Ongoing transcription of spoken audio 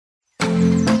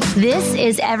This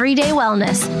is Everyday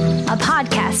Wellness, a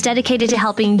podcast dedicated to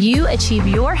helping you achieve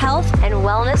your health and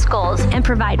wellness goals and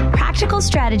provide practical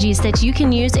strategies that you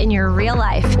can use in your real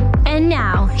life. And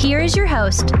now, here is your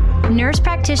host, nurse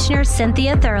practitioner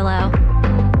Cynthia Thurlow.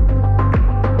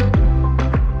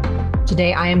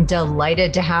 Today, I am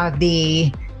delighted to have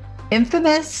the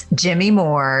infamous Jimmy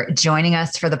Moore joining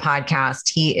us for the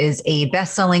podcast. He is a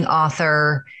best-selling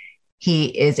author.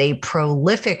 He is a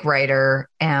prolific writer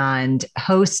and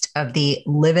host of the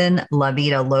Livin' La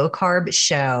Vida Low Carb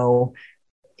show.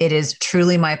 It is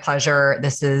truly my pleasure.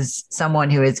 This is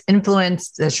someone who has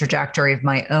influenced the trajectory of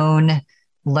my own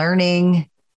learning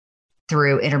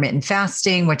through intermittent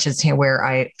fasting, which is where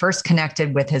I first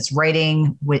connected with his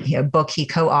writing, with a book he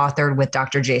co-authored with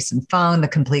Dr. Jason Fung, The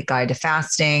Complete Guide to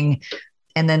Fasting,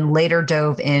 and then later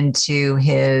dove into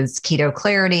his Keto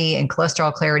Clarity and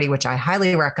Cholesterol Clarity, which I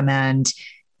highly recommend.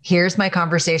 Here's my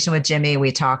conversation with Jimmy.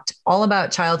 We talked all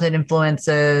about childhood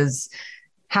influences,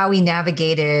 how he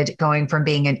navigated going from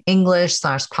being an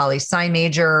English/poli-sci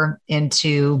major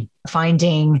into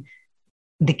finding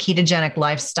the ketogenic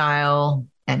lifestyle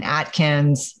and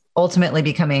Atkins, ultimately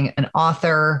becoming an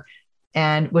author,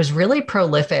 and was really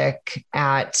prolific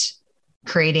at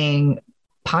creating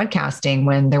podcasting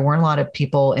when there weren't a lot of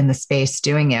people in the space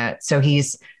doing it. So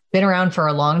he's been around for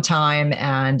a long time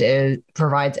and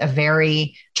provides a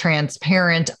very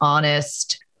transparent,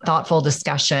 honest, thoughtful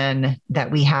discussion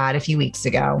that we had a few weeks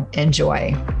ago.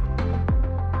 Enjoy.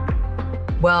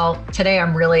 Well, today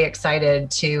I'm really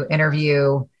excited to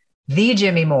interview the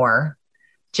Jimmy Moore.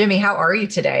 Jimmy, how are you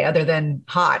today other than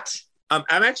hot? I'm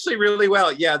actually really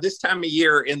well. Yeah, this time of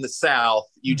year in the South,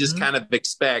 you just kind of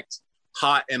expect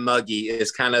hot and muggy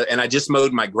is kind of, and I just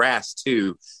mowed my grass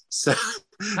too. So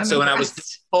when I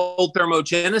was told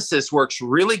thermogenesis works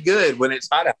really good when it's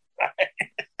hot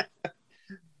outside.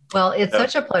 Well, it's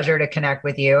such a pleasure to connect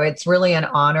with you. It's really an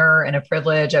honor and a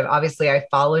privilege. Obviously, I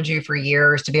followed you for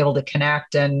years to be able to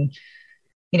connect and,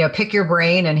 pick your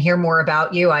brain and hear more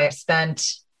about you. I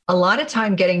spent a lot of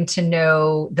time getting to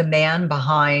know the man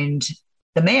behind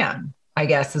the man, I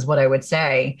guess is what I would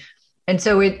say. And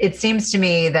so it seems to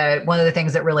me that one of the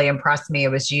things that really impressed me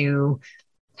was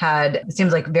it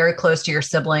seems like very close to your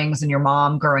siblings and your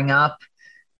mom growing up.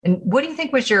 And what do you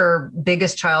think was your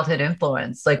biggest childhood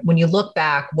influence? Like when you look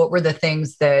back, what were the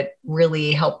things that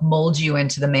really helped mold you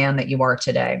into the man that you are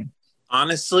today?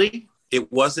 Honestly,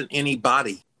 it wasn't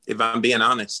anybody, if I'm being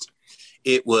honest.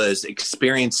 It was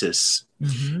experiences.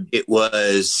 Mm-hmm. It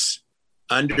was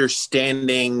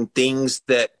understanding things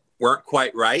that weren't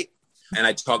quite right. And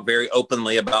I talk very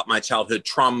openly about my childhood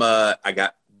trauma. I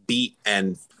got beat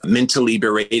and mentally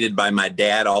berated by my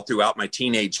dad all throughout my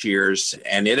teenage years.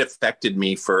 And it affected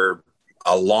me for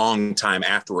a long time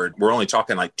afterward. We're only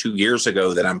talking like 2 years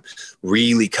ago that I'm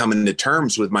really coming to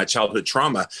terms with my childhood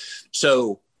trauma.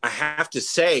 So I have to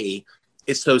say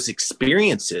it's those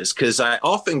experiences, because I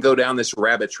often go down this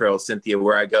rabbit trail, Cynthia,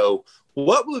 where I go,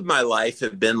 what would my life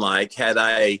have been like had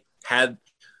I had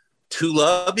two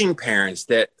loving parents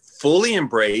that fully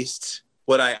embraced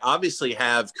what I obviously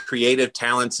have creative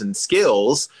talents and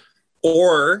skills,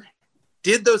 or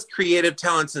did those creative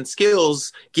talents and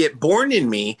skills get born in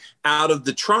me out of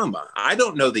the trauma? I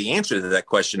don't know the answer to that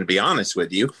question, to be honest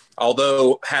with you.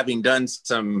 Although having done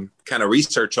some kind of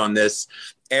research on this,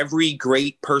 every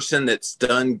great person that's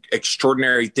done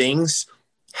extraordinary things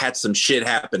had some shit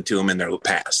happen to them in their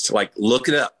past. Like, look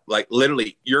it up. Like,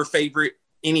 literally, your favorite,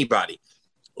 anybody,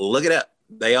 look it up.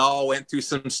 They all went through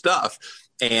some stuff.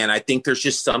 And I think there's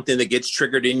just something that gets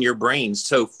triggered in your brain.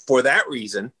 So for that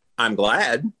reason, I'm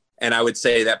glad. And I would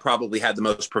say that probably had the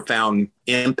most profound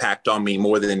impact on me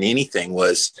more than anything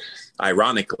was,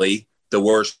 ironically, the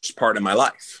worst part of my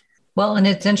life. Well, and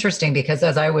it's interesting because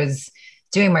as I was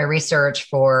doing my research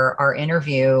for our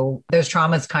interview, those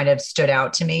traumas kind of stood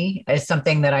out to me as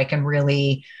something that I can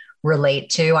really relate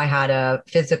to. I had a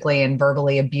physically and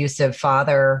verbally abusive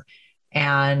father.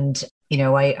 And,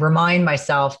 I remind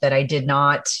myself that I did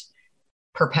not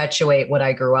perpetuate what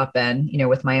I grew up in,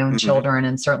 with my own children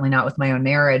and certainly not with my own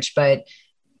marriage. But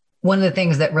one of the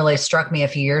things that really struck me a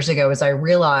few years ago is I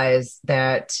realized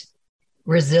that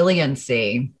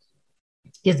resiliency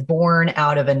is born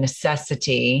out of a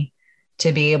necessity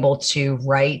to be able to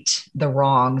right the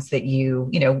wrongs that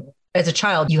as a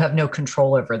child, you have no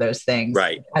control over those things.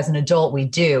 Right. As an adult, we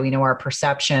do, our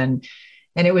perception.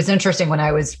 And it was interesting when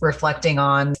I was reflecting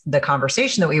on the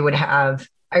conversation that we would have.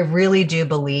 I really do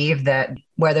believe that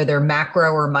whether they're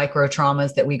macro or micro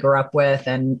traumas that we grew up with,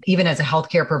 and even as a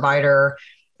healthcare provider,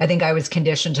 I think I was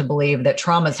conditioned to believe that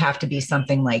traumas have to be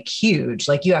something like huge,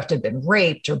 like you have to have been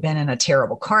raped or been in a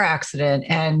terrible car accident.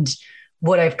 And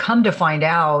what I've come to find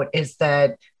out is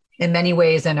that in many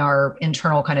ways in our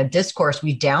internal kind of discourse,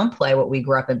 we downplay what we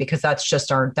grew up in because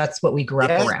that's what we grew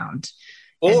up around.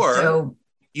 Or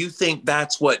you think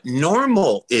that's what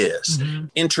normal is. Mm-hmm.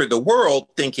 Enter the world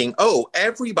thinking, oh,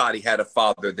 everybody had a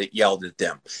father that yelled at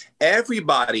them.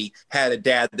 Everybody had a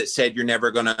dad that said, you're never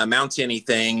going to amount to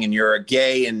anything and you're a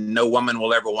gay and no woman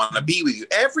will ever want to be with you.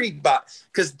 Everybody,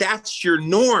 because that's your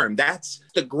norm. That's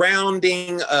the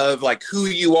grounding of like who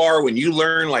you are when you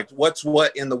learn like what's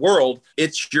what in the world.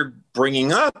 It's your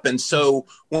bringing up. And so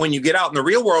when you get out in the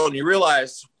real world and you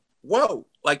realize, whoa,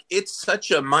 like it's such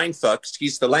a mind fuck,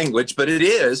 excuse the language, but it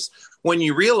is when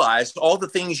you realize all the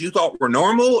things you thought were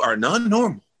normal are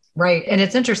non-normal. Right. And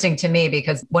it's interesting to me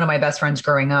because one of my best friends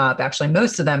growing up, actually,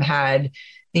 most of them had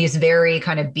these very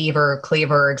kind of beaver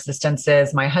cleaver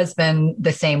existences. My husband,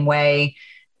 the same way.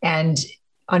 And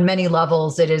on many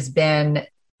levels, it has been,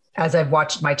 as I've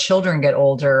watched my children get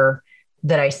older,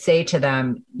 that I say to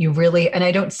them, you really, and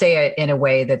I don't say it in a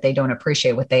way that they don't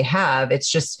appreciate what they have.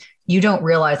 It's just, you don't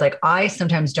realize, like I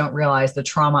sometimes don't realize the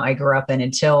trauma I grew up in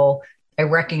until I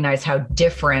recognize how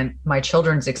different my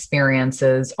children's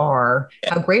experiences are,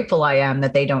 how grateful I am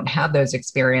that they don't have those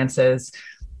experiences.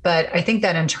 But I think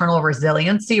that internal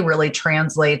resiliency really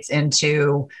translates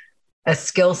into a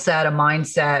skill set, a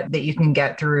mindset that you can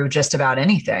get through just about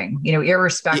anything, you know,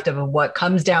 irrespective of what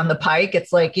comes down the pike.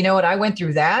 It's like, you know what, I went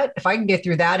through that. If I can get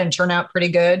through that and turn out pretty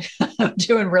good, I'm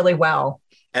doing really well.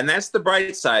 And that's the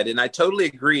bright side. And I totally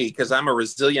agree because I'm a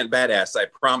resilient badass, I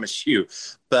promise you.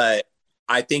 But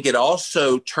I think it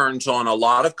also turns on a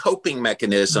lot of coping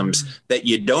mechanisms that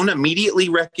you don't immediately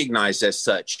recognize as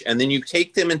such. And then you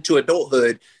take them into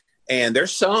adulthood. And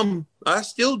there's some I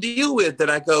still deal with that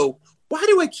I go, why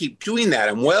do I keep doing that?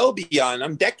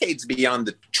 I'm decades beyond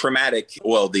the traumatic,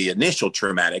 the initial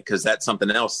traumatic, because that's something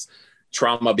else.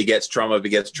 Trauma begets trauma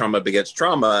begets trauma begets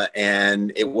trauma.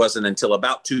 And it wasn't until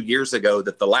about 2 years ago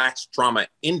that the last trauma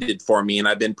ended for me. And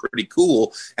I've been pretty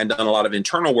cool and done a lot of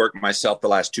internal work myself the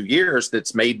last 2 years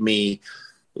that's made me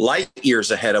light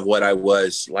years ahead of what I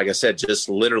was, like I said, just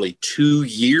literally 2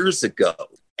 years ago.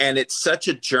 And it's such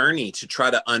a journey to try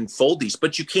to unfold these,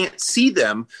 but you can't see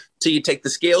them till you take the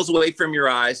scales away from your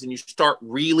eyes and you start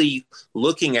really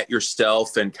looking at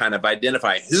yourself and kind of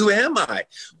identify, who am I?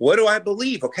 What do I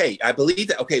believe? Okay, I believe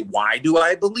that. Okay, why do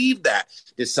I believe that?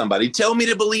 Did somebody tell me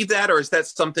to believe that? Or is that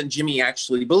something Jimmy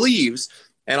actually believes?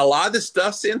 And a lot of the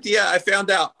stuff, Cynthia, I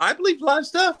found out I believed a lot of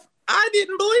stuff I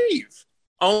didn't believe,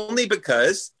 only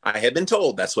because I had been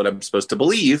told that's what I'm supposed to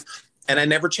believe. And I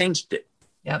never changed it.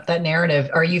 Yep, that narrative.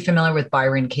 Are you familiar with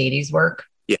Byron Katie's work?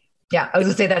 Yeah. Yeah, I was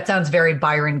going to say that sounds very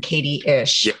Byron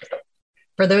Katie-ish. Yeah.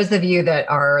 For those of you that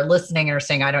are listening and are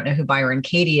saying, I don't know who Byron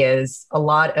Katie is, a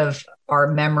lot of our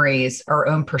memories, our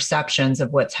own perceptions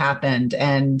of what's happened.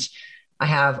 And I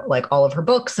have like all of her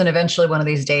books. And eventually one of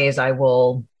these days I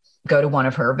will go to one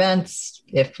of her events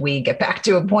if we get back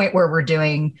to a point where we're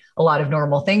doing a lot of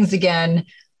normal things again.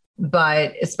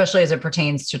 But especially as it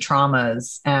pertains to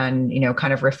traumas and, you know,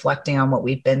 kind of reflecting on what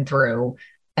we've been through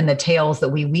and the tales that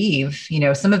we weave, you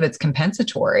know, some of it's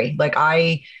compensatory. Like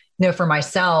I know for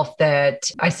myself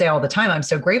that I say all the time, I'm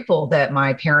so grateful that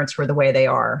my parents were the way they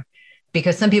are,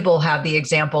 because some people have the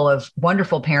example of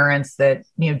wonderful parents that,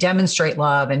 you know, demonstrate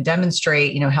love and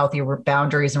demonstrate, you know, healthy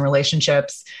boundaries and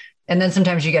relationships. And then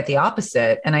sometimes you get the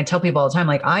opposite. And I tell people all the time,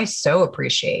 like, I so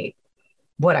appreciate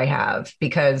what I have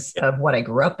because of what I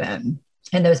grew up in.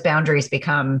 And those boundaries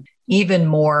become even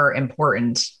more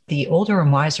important the older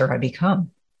and wiser I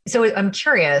become. So I'm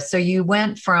curious. So you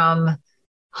went from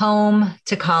home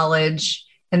to college,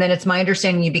 and then it's my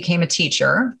understanding you became a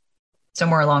teacher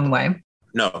somewhere along the way.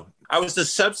 No, I was a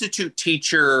substitute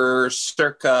teacher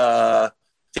circa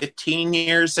 15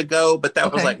 years ago, but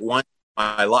that was like one in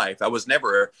my life. I was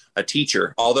never a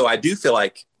teacher, although I do feel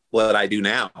like what I do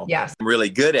now. Yes. I'm really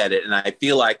good at it. And I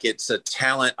feel like it's a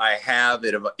talent I have.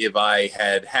 If I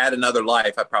had had another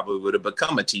life, I probably would have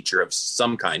become a teacher of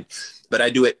some kind. But I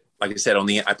do it, like I said,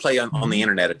 I play on the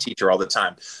internet, a teacher all the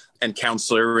time, and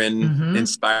counselor and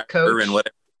inspirer Coach. And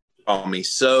whatever you call me.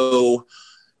 So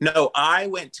no, I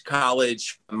went to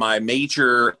college. My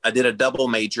major, I did a double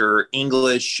major,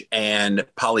 English and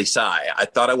poli-sci. I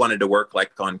thought I wanted to work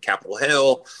like on Capitol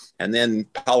Hill. And then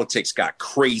politics got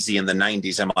crazy in the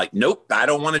 90s. I'm like, nope, I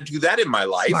don't want to do that in my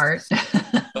life. Smart.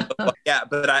 Yeah,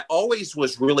 but I always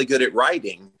was really good at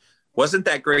writing. Wasn't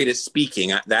that great at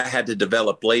speaking. That had to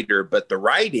develop later, but the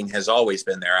writing has always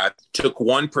been there. I took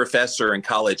one professor in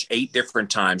college 8 different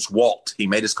times, Walt. He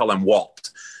made us call him Walt.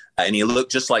 And he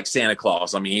looked just like Santa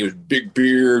Claus. I mean, he was big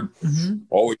beard,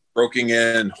 always broking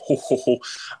in.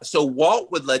 So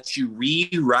Walt would let you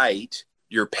rewrite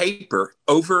your paper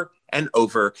over and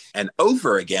over and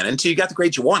over again until you got the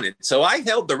grade you wanted. So I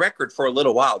held the record for a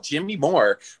little while. Jimmy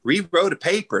Moore rewrote a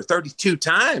paper 32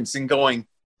 times and going,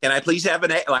 can I please have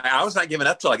an A? Like, I was not giving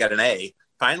up till I got an A.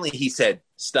 Finally, he said,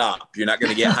 stop. You're not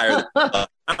going to get higher than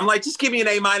I'm like, just give me an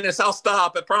A-. I'll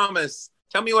stop. I promise.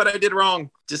 Tell me what I did wrong.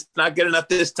 Just not good enough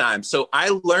this time. So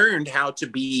I learned how to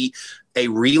be a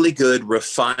really good,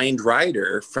 refined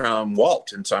writer from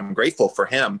Walt. And so I'm grateful for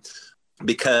him,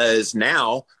 because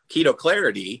now Keto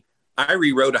Clarity, I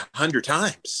rewrote 100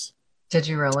 times. Did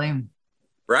you really?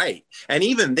 Right. And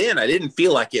even then, I didn't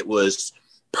feel like it was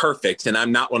perfect. And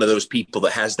I'm not one of those people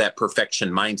that has that perfection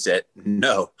mindset.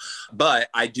 No, but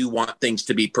I do want things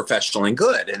to be professional and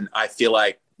good. And I feel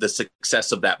like the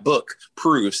success of that book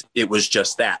proves it was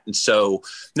just that. And so,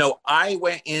 no, I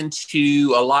went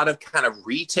into a lot of kind of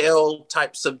retail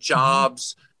types of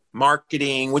jobs,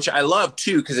 marketing, which I love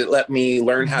too, because it let me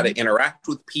learn how to interact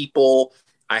with people.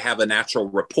 I have a natural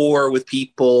rapport with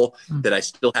people that I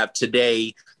still have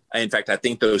today. In fact, I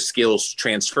think those skills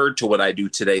transferred to what I do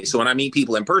today. So when I meet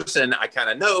people in person, I kind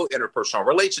of know interpersonal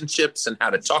relationships and how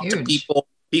to talk to people.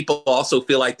 People also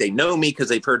feel like they know me because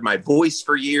they've heard my voice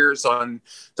for years on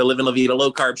the Live and La Vida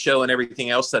Low Carb show and everything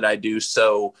else that I do.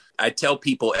 So I tell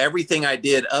people everything I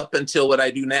did up until what I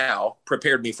do now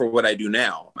prepared me for what I do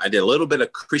now. I did a little bit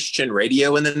of Christian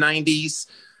radio in the 90s.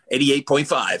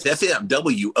 88.5 FM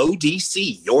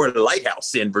WODC, your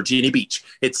lighthouse in Virginia Beach.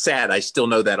 It's sad. I still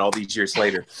know that all these years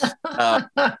later.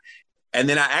 And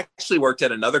then I actually worked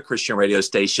at another Christian radio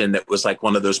station that was like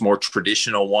one of those more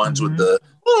traditional ones with the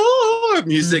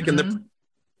music and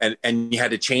you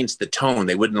had to change the tone.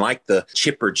 They wouldn't like the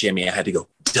chipper Jimmy. I had to go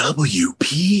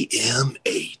WPMH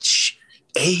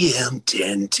AM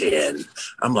 1010.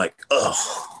 I'm like,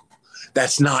 oh.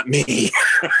 That's not me.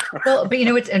 Well, but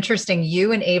it's interesting.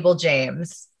 You and Abel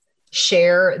James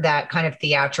share that kind of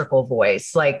theatrical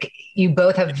voice. Like, you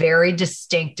both have very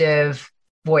distinctive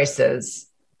voices.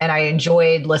 And I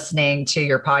enjoyed listening to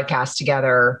your podcast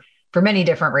together for many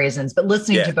different reasons, but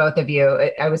listening to both of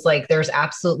you, I was like, there's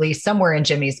absolutely somewhere in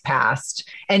Jimmy's past.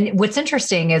 And what's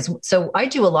interesting is, so I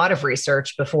do a lot of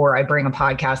research before I bring a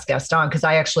podcast guest on, because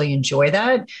I actually enjoy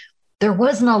that. There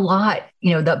wasn't a lot,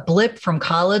 that blip from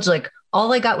college, like,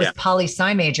 all I got was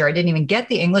poli-sci major. I didn't even get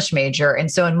the English major.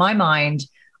 And so in my mind,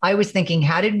 I was thinking,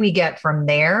 how did we get from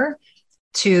there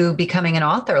to becoming an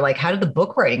author? Like, how did the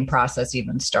book writing process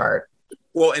even start?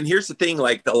 Well, and here's the thing,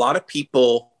 like, a lot of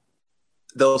people,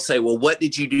 they'll say, well, what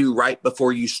did you do right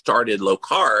before you started low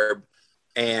carb?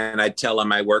 And I tell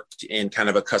them I worked in kind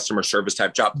of a customer service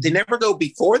type job. They never go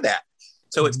before that.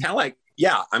 So it's kind of like,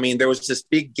 there was this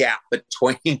big gap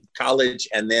between college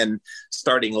and then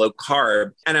starting low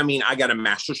carb. And I got a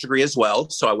master's degree as well.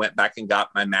 So I went back and got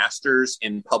my master's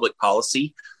in public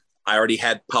policy. I already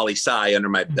had poli-sci under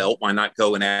my belt. Why not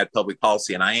go and add public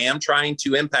policy? And I am trying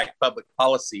to impact public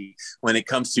policy when it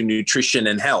comes to nutrition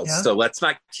and health. Yeah. So let's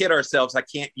not kid ourselves. I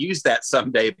can't use that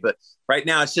someday, but right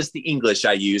now it's just the English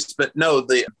I use. But no,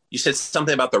 you said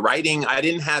something about the writing. I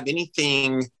didn't have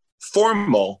anything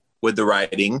formal with the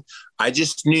writing. I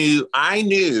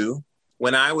knew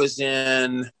when I was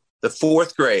in the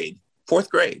fourth grade,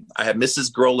 I had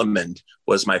Mrs. Grolemund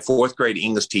was my fourth grade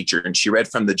English teacher, and she read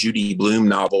from the Judy Blume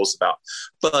novels about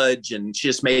fudge, and she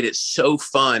just made it so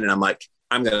fun. And I'm like,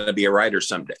 I'm going to be a writer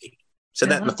someday. So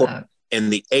in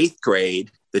the eighth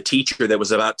grade, the teacher that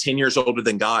was about 10 years older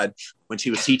than God, when she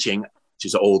was teaching,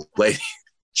 she's an old lady.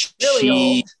 Really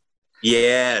old.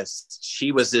 Yes,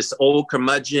 she was this old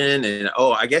curmudgeon, and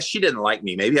I guess she didn't like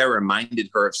me. Maybe I reminded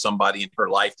her of somebody in her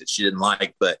life that she didn't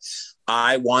like, but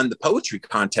I won the poetry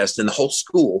contest in the whole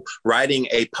school, writing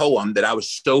a poem that I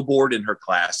was so bored in her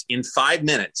class. In 5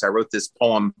 minutes, I wrote this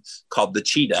poem called The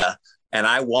Cheetah, and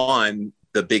I won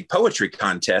the big poetry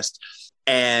contest,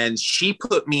 and she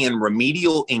put me in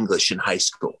remedial English in high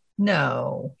school.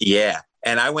 No. Yeah.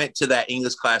 And I went to that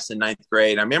English class in ninth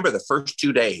grade. I remember the first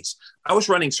 2 days, I was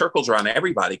running circles around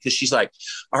everybody because she's like,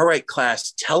 all right,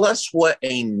 class, tell us what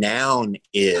a noun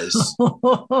is.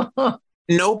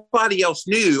 Nobody else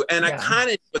knew. And I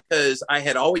kind of, because I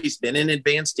had always been in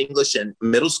advanced English in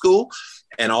middle school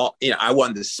and I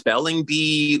won the spelling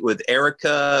bee with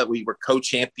Erica. We were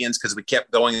co-champions because we kept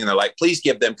going and they're like, please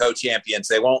give them co-champions.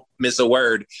 They won't miss a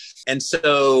word. And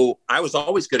so I was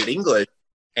always good at English.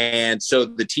 And so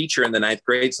the teacher in the ninth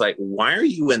grade's like, why are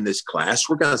you in this class?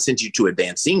 We're going to send you to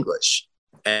advanced English.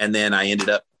 And then I ended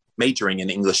up majoring in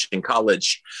English in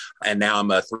college. And now I'm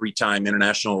a 3-time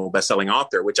international bestselling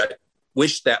author, which I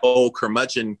wish that old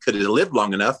curmudgeon could have lived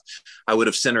long enough. I would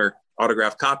have sent her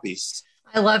autographed copies.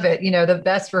 I love it. The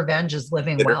best revenge is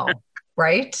living well,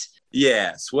 right?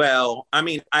 Yes. Well, I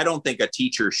mean, I don't think a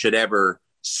teacher should ever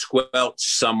squelch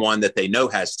someone that they know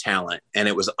has talent. And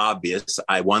it was obvious.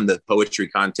 I won the poetry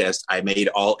contest. I made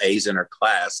all A's in her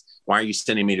class. Why are you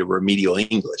sending me to remedial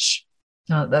English?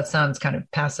 Oh, that sounds kind of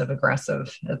passive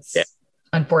aggressive. It's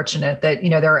unfortunate that,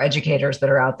 there are educators that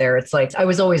are out there. It's like, I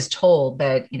was always told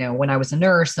that, when I was a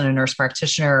nurse and a nurse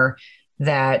practitioner,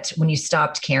 that when you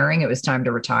stopped caring, it was time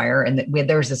to retire. And that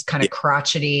there was this kind of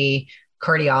crotchety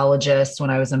cardiologist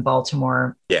when I was in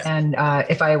Baltimore. Yeah. And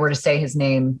if I were to say his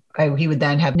name, he would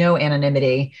then have no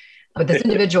anonymity. But this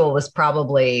individual was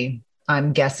probably,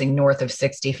 I'm guessing, north of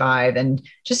 65 and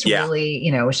just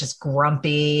really, was just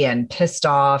grumpy and pissed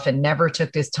off and never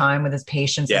took this time with his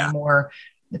patients anymore.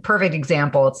 The perfect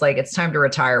example. It's like, it's time to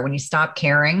retire. When you stop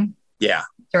caring,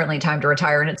 certainly time to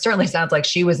retire. And it certainly sounds like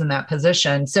she was in that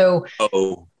position. So,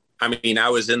 I mean, I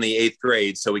was in the 8th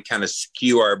grade, so we kind of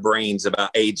skew our brains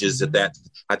about ages at that.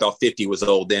 I thought 50 was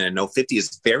old then, and no, 50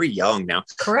 is very young now.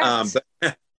 Correct.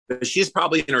 But she's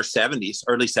probably in her 70s,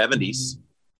 early 70s.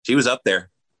 She was up there.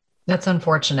 That's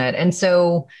unfortunate. And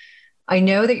so I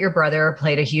know that your brother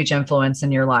played a huge influence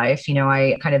in your life.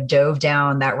 I kind of dove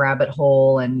down that rabbit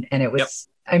hole and it was,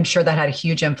 I'm sure that had a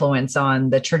huge influence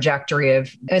on the trajectory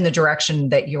and the direction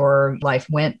that your life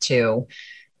went to.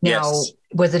 Now,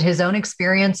 was it his own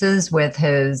experiences with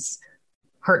his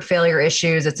heart failure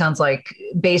issues? It sounds like,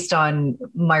 based on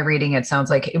my reading, it sounds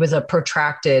like it was a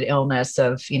protracted illness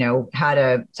of,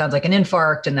 sounds like an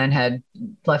infarct and then had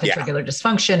left ventricular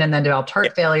dysfunction and then developed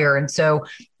heart failure. And so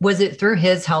was it through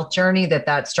his health journey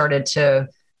that started to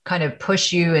kind of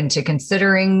push you into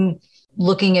considering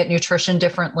looking at nutrition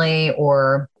differently,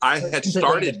 or? I had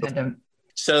started.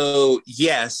 So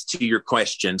yes, to your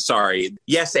question, sorry.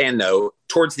 Yes and no.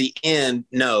 Towards the end,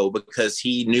 no, because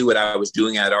he knew what I was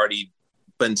doing. I'd already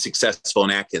been successful in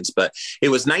Atkins, but it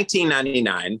was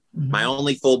 1999. My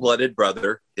only full-blooded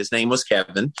brother, his name was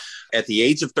Kevin, at the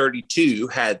age of 32,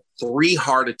 had 3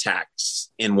 heart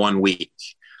attacks in 1 week.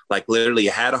 Like literally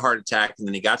had a heart attack, and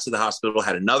then he got to the hospital,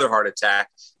 had another heart attack.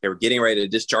 They were getting ready to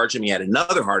discharge him. He had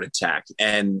another heart attack,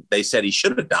 and they said he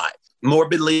should have died.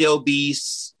 Morbidly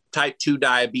obese, type 2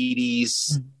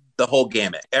 diabetes, the whole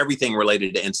gamut, everything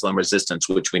related to insulin resistance,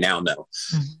 which we now know.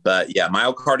 But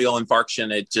myocardial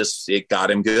infarction, it got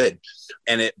him good.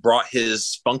 And it brought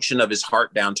his function of his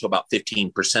heart down to about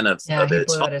 15% of he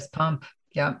blew out his pump.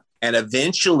 Yeah. And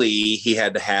eventually he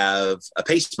had to have a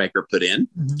pacemaker put in.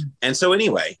 And so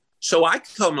anyway, I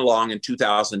come along in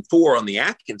 2004 on the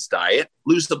Atkins diet,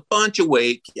 lose a bunch of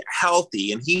weight, get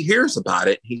healthy. And he hears about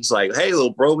it. He's like, "Hey,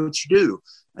 little bro, what you do?"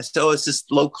 I said, "Oh, it's this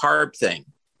low carb thing."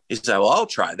 He said, "Well, I'll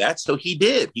try that." So he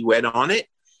did. He went on it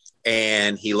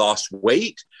and he lost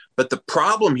weight. But the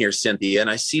problem here, Cynthia, and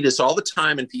I see this all the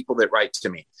time in people that write to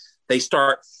me, they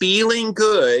start feeling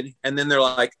good and then they're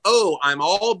like, "Oh, I'm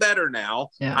all better now.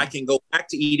 I can go back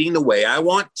to eating the way I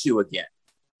want to again,"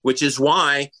 which is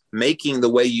why making the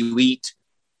way you eat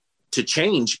to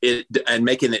change it and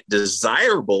making it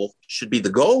desirable should be the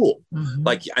goal.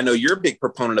 Like, I know you're a big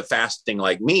proponent of fasting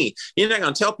like me. You're not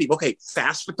going to tell people, okay,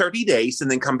 fast for 30 days and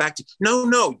then come back to,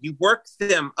 no, you work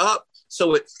them up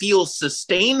so it feels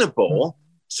sustainable.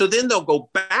 So then they'll go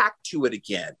back to it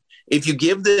again. If you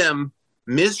give them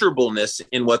miserableness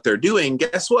in what they're doing,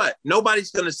 guess what?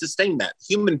 Nobody's going to sustain that.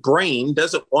 Human brain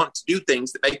doesn't want to do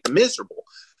things that make them miserable.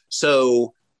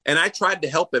 So, and I tried to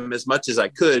help him as much as I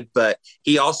could, but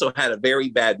he also had a very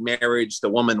bad marriage. The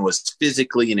woman was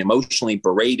physically and emotionally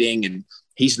berating, and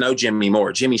he's no Jimmy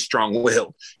Moore. Jimmy's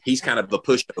strong-willed. He's kind of a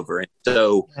pushover. And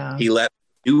so he let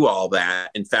me do all that.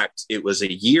 In fact, it was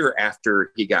a year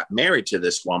after he got married to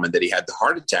this woman that he had the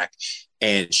heart attack,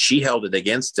 and she held it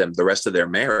against him the rest of their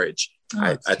marriage.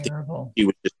 I think he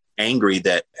was just angry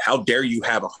that, how dare you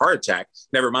have a heart attack?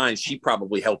 Never mind, she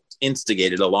probably helped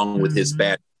instigate it along with his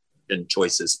bad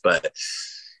choices. But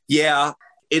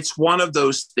it's one of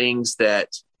those things that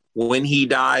when he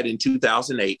died in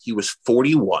 2008, he was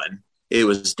 41. It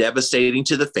was devastating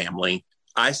to the family.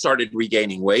 I started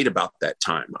regaining weight about that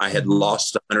time. I had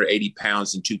lost 180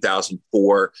 pounds in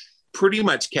 2004, pretty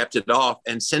much kept it off.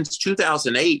 And since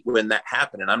 2008, when that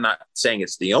happened, and I'm not saying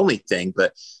it's the only thing,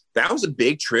 but that was a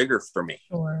big trigger for me.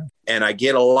 Sure. And I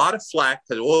get a lot of flack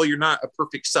because, well, you're not a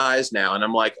perfect size now. And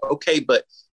I'm like, okay, but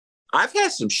I've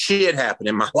had some shit happen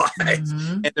in my life.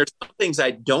 And there's some things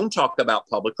I don't talk about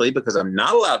publicly because I'm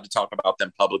not allowed to talk about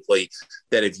them publicly,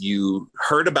 that if you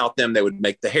heard about them, they would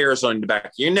make the hairs on the back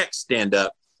of your neck stand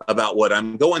up about what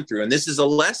I'm going through. And this is a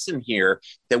lesson here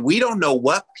that we don't know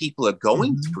what people are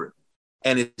going through.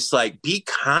 And it's like, be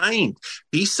kind,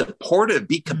 be supportive,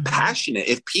 be compassionate.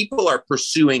 If people are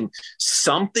pursuing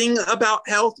something about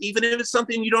health, even if it's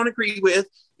something you don't agree with,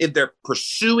 if they're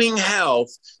pursuing health,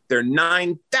 they're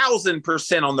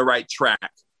 9,000% on the right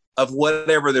track of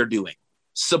whatever they're doing.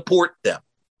 Support them.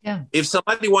 Yeah. If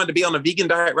somebody wanted to be on a vegan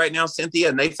diet right now, Cynthia,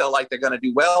 and they felt like they're going to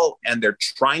do well and they're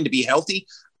trying to be healthy,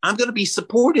 I'm going to be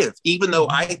supportive, even though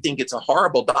I think it's a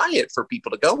horrible diet for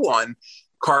people to go on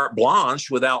carte blanche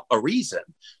without a reason.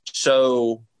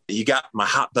 So you got my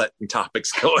hot button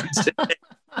topics going today.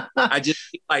 I just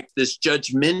feel like this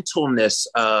judgmentalness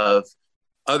of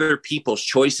other people's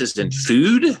choices in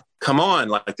food. Come on,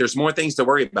 like there's more things to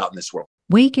worry about in this world.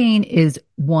 Weight gain is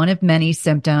one of many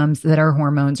symptoms that our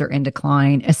hormones are in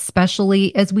decline,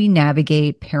 especially as we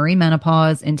navigate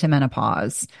perimenopause into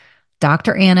menopause.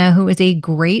 Dr. Anna, who is a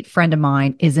great friend of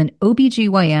mine, is an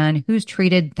OBGYN who's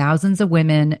treated thousands of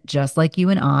women just like you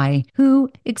and I who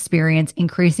experience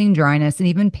increasing dryness and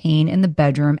even pain in the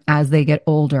bedroom as they get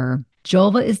older.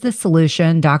 Julva is the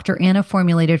solution Dr. Anna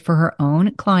formulated for her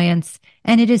own clients,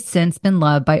 and it has since been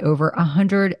loved by over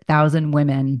 100,000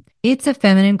 women. It's a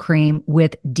feminine cream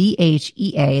with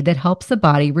DHEA that helps the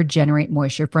body regenerate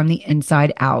moisture from the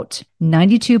inside out.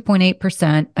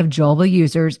 92.8% of Julva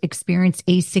users experience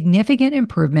a significant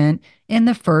improvement in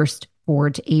the first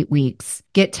 4 to 8 weeks.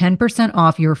 Get 10%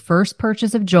 off your first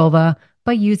purchase of Julva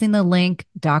by using the link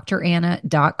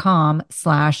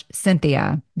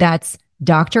dranna.com/Cynthia. That's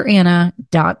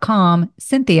dranna.com,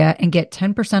 Cynthia, and get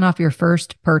 10% off your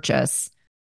first purchase.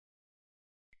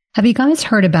 Have you guys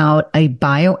heard about a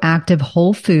bioactive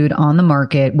whole food on the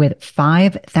market with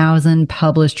 5,000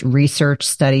 published research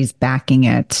studies backing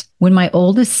it? When my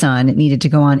oldest son needed to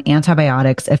go on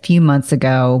antibiotics a few months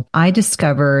ago, I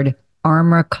discovered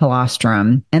Armra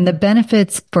colostrum, and the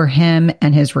benefits for him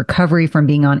and his recovery from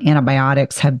being on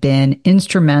antibiotics have been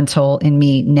instrumental in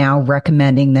me now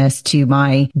recommending this to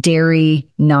my dairy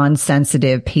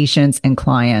non-sensitive patients and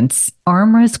clients.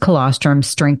 Armra's colostrum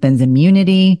strengthens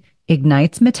immunity,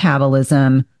 ignites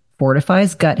metabolism,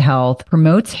 fortifies gut health,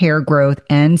 promotes hair growth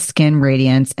and skin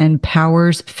radiance, and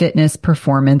powers fitness,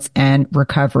 performance, and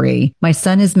recovery. My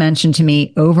son has mentioned to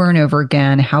me over and over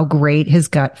again how great his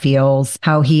gut feels,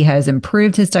 how he has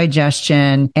improved his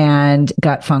digestion and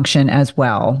gut function as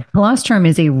well. Colostrum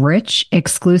is a rich,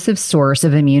 exclusive source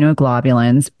of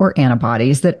immunoglobulins or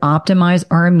antibodies that optimize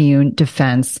our immune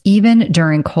defense even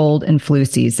during cold and flu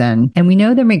season. And we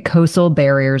know the mucosal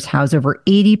barriers house over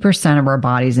 80% of our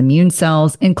body's immune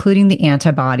cells, including the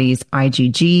antibodies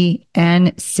IgG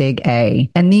and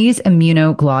Sig-A. And these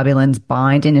immunoglobulins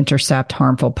bind and intercept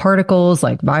harmful particles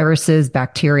like viruses,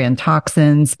 bacteria, and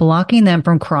toxins, blocking them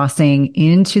from crossing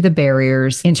into the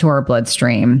barriers into our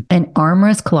bloodstream. And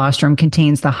Armra's colostrum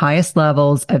contains the highest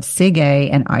levels of Sig-A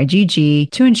and IgG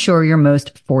to ensure your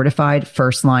most fortified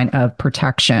first line of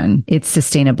protection. It's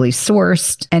sustainably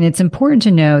sourced, and it's important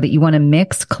to know that you want to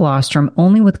mix colostrum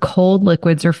only with cold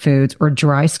liquids or foods or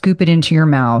dry scoop it into your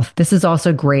mouth. This is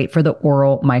also great for the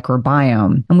oral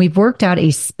microbiome. And we've worked out a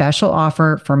special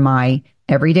offer for my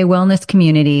Everyday Wellness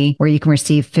community where you can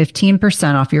receive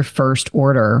 15% off your first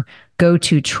order. Go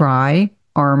to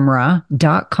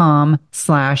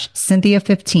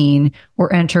tryarmra.com/Cynthia15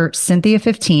 or enter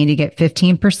Cynthia15 to get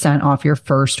 15% off your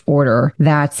first order.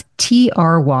 That's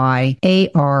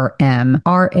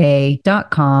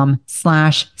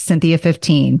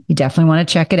tryarmra.com/Cynthia15. You definitely want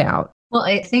to check it out. Well,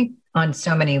 I think on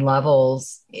so many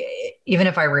levels, even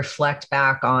if I reflect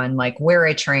back on like where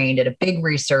I trained at a big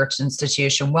research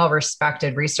institution,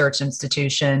 well-respected research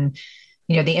institution,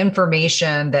 you know, the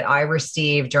information that I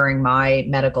received during my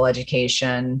medical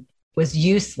education was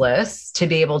useless to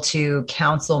be able to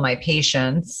counsel my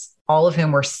patients, all of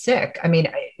whom were sick. I mean,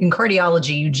 in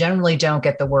cardiology, you generally don't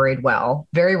get the worried well,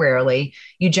 very rarely.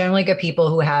 You generally get people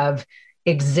who have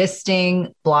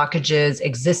existing blockages,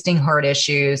 existing heart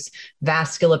issues,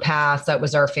 vasculopaths. That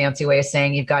was our fancy way of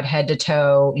saying you've got head to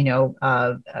toe,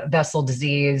 vessel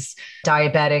disease,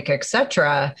 diabetic,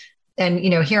 etc. And,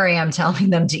 here I am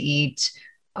telling them to eat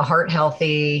a heart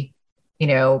healthy,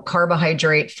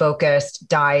 carbohydrate focused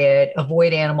diet,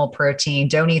 avoid animal protein,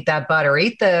 don't eat that butter,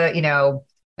 eat the,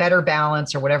 Better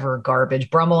Balance or whatever garbage,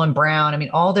 Brummel and Brown. I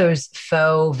mean, all those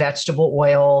faux vegetable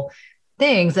oil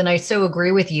things. And I so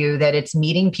agree with you that it's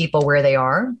meeting people where they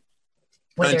are,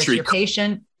 whether it's your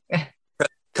patient.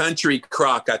 Country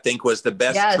Crock, I think, was the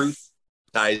best truth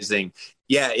advertising.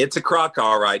 Yeah, it's a crock,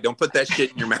 all right. Don't put that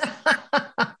shit in your mouth.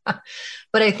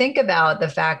 But I think about the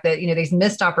fact that, these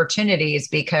missed opportunities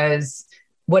because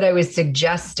what I was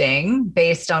suggesting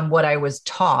based on what I was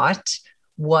taught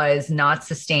was not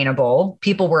sustainable.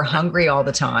 People were hungry all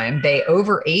the time. They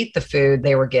overate the food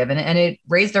they were given and it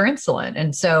raised their insulin.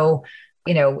 And so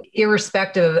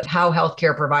Irrespective of how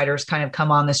healthcare providers kind of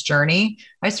come on this journey,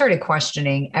 I started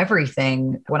questioning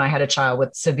everything when I had a child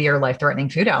with severe life-threatening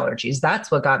food allergies.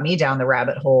 That's what got me down the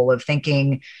rabbit hole of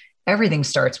thinking everything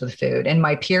starts with food. And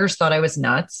my peers thought I was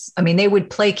nuts. I mean, they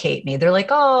would placate me. They're like,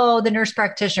 oh, the nurse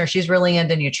practitioner, she's really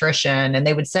into nutrition. And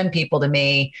they would send people to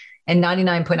me. And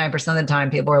 99.9% of the time,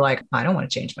 people are like, I don't want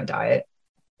to change my diet.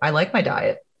 I like my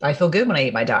diet. I feel good when I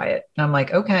eat my diet. And I'm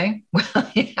like, okay,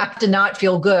 well, you have to not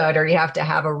feel good, or you have to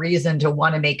have a reason to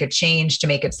want to make a change to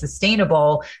make it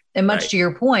sustainable. And much to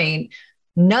your point,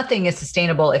 nothing is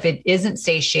sustainable if it isn't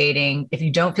satiating, if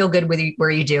you don't feel good with where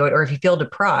you do it, or if you feel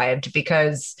deprived,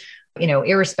 because,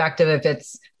 irrespective if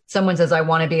it's someone says, I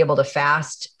want to be able to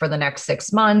fast for the next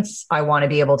 6 months. I want to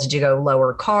be able to go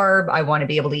lower carb. I want to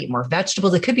be able to eat more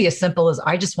vegetables. It could be as simple as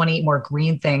I just want to eat more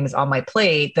green things on my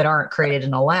plate that aren't created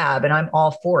in a lab. And I'm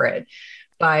all for it.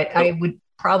 But I would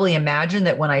probably imagine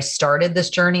that when I started this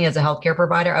journey as a healthcare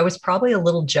provider, I was probably a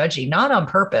little judgy, not on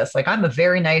purpose. Like, I'm a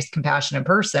very nice, compassionate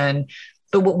person.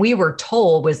 But what we were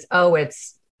told was, oh,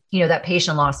 it's, that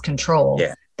patient lost control.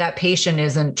 Yeah. That patient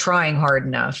isn't trying hard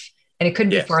enough. And it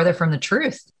couldn't be farther from the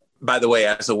truth. By the way,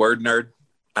 as a word nerd,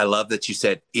 I love that you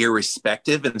said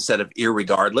irrespective instead of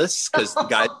irregardless, because the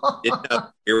guy didn't know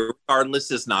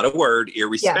irregardless is not a word.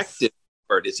 Irrespective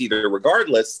word. It's either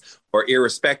regardless or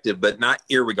irrespective, but not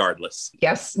irregardless.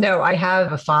 Yes. No, I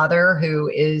have a father who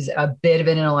is a bit of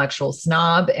an intellectual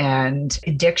snob, and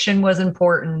addiction was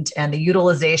important, and the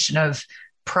utilization of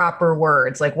proper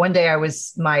words. Like, one day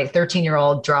my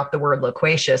 13-year-old dropped the word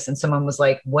loquacious, and someone was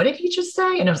like, what did he just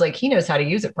say? And I was like, he knows how to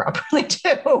use it properly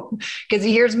too, because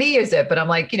he hears me use it. But I'm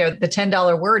like, the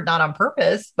 $10 word, not on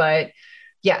purpose. But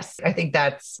yes, I think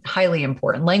that's highly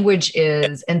important. Language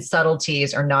is, and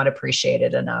subtleties are not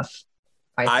appreciated enough.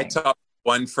 I talked to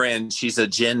one friend, she's a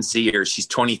Gen Zer, she's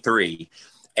 23.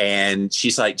 And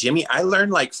she's like, Jimmy, I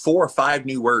learned like 4 or 5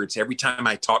 new words every time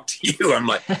I talk to you. I'm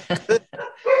like,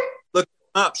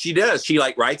 up. She does. She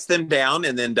writes them down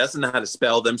and then doesn't know how to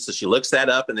spell them. So she looks that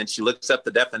up, and then she looks up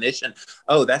the definition.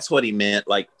 Oh, that's what he meant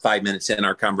 5 minutes in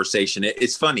our conversation.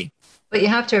 It's funny. But you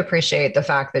have to appreciate the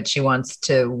fact that she wants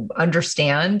to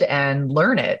understand and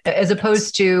learn it, as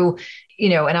opposed to,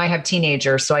 and I have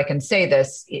teenagers, so I can say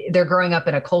this, they're growing up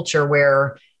in a culture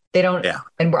where they don't, and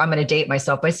I'm going to date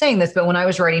myself by saying this, but when I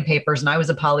was writing papers and I was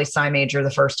a poli-sci major the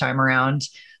first time around,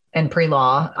 and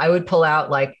pre-law, I would pull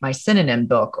out my synonym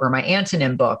book or my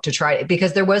antonym book to try,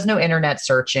 because there was no internet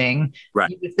searching. Right.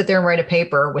 You would sit there and write a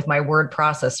paper with my word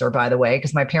processor, by the way,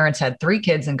 because my parents had 3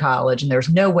 kids in college, and there's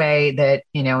no way that,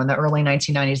 in the early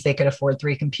 1990s, they could afford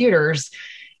 3 computers.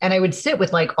 And I would sit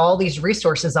with all these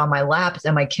resources on my lap,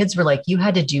 and my kids were like, you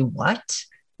had to do what?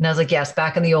 And I was like, yes,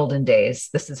 back in the olden days,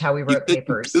 this is how we wrote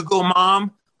papers. Google,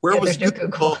 Mom? Where was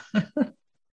Google?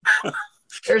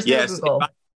 There's no Google.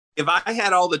 If I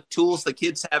had all the tools the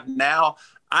kids have now,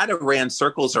 I'd have ran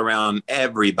circles around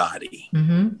everybody.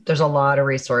 Mm-hmm. There's a lot of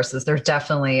resources. There's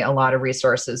definitely a lot of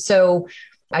resources. So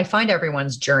I find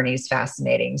everyone's journeys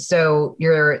fascinating. So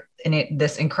you're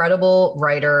this incredible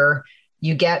writer.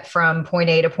 You get from point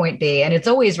A to point B, and it's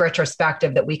always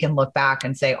retrospective that we can look back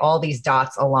and say all these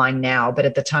dots align now. But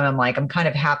at the time, I'm kind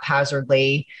of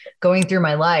haphazardly going through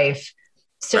my life.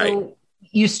 So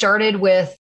you started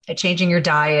with changing your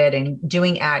diet and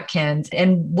doing Atkins.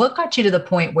 And what got you to the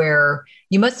point where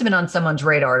you must have been on someone's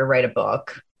radar to write a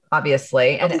book,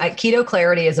 obviously. And Keto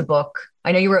Clarity is a book.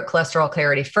 I know you wrote Cholesterol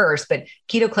Clarity first, but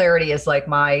Keto Clarity is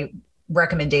my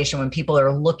recommendation when people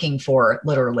are looking for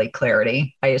literally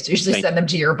clarity. I usually send them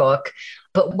to your book.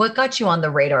 But what got you on the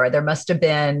radar? There must have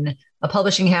been a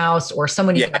publishing house or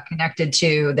someone you got connected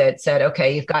to that said,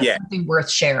 okay, you've got something worth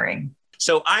sharing.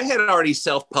 So I had already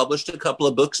self-published a couple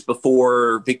of books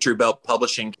before Victory Belt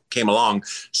Publishing came along.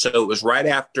 So it was right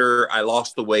after I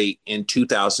lost the weight in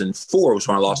 2004 was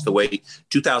when I lost the weight.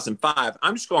 2005,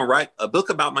 I'm just going to write a book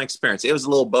about my experience. It was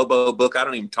a little Bobo book. I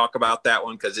don't even talk about that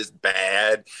one because it's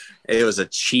bad. It was a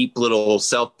cheap little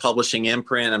self-publishing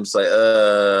imprint. I'm just like,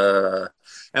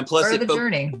 and plus part of the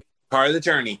journey. Part of the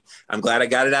journey. I'm glad I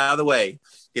got it out of the way.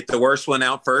 Get the worst one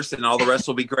out first and all the rest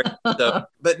will be great. So,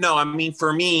 but no, I mean,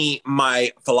 for me,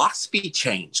 my philosophy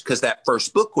changed because that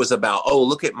first book was about,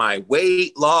 look at my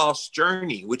weight loss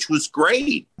journey, which was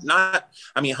great.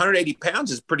 180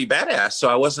 pounds is pretty badass. So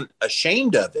I wasn't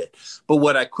ashamed of it. But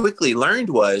what I quickly learned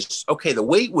was, okay, the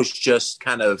weight was just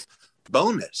kind of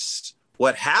bonus.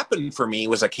 What happened for me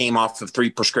was I came off of 3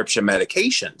 prescription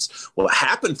medications. What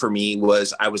happened for me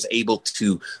was I was able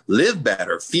to live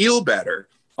better, feel better,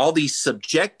 all these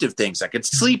subjective things. I could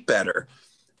sleep better.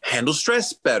 handle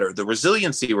stress better, the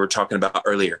resiliency we were talking about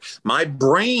earlier. My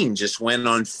brain just went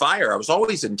on fire. I was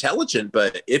always intelligent,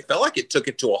 but it felt like it took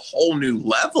it to a whole new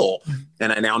level.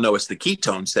 And I now know it's the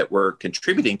ketones that were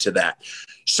contributing to that.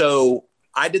 So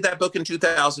I did that book in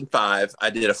 2005. I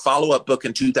did a follow-up book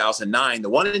in 2009. The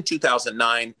one in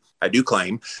 2009, I do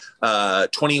claim,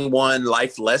 21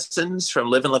 life lessons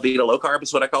from Living La Vida Low Carb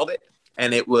is what I called it.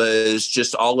 And it was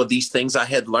just all of these things I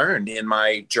had learned in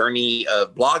my journey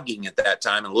of blogging at that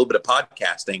time and a little bit of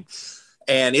podcasting.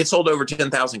 And it sold over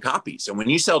 10,000 copies. And when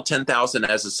you sell 10,000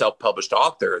 as a self-published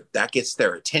author, that gets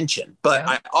their attention. But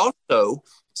I also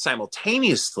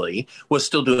simultaneously was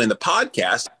still doing the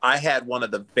podcast. I had one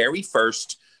of the very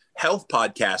first health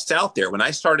podcasts out there. When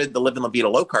I started the Living La Vida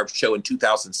Low Carb show in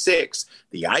 2006,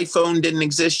 the iPhone didn't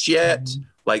exist yet.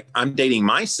 Like, I'm dating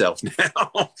myself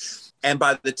now. And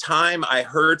by the time I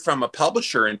heard from a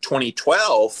publisher in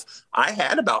 2012, I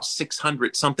had about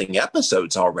 600 something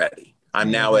episodes already. I'm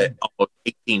now at almost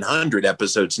 1,800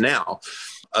 episodes now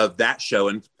of that show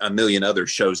and a million other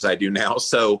shows I do now.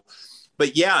 So,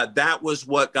 but yeah, that was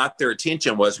what got their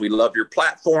attention was, we love your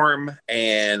platform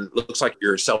and looks like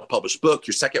your self-published book.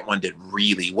 Your second one did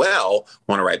really well.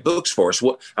 Want to write books for us.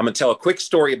 I'm going to tell a quick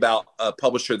story about a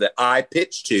publisher that I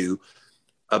pitched to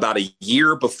about a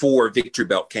year before Victory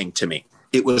Belt came to me.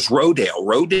 It was Rodale.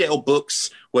 Rodale Books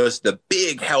was the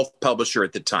big health publisher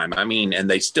at the time. I mean, and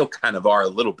they still kind of are a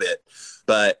little bit,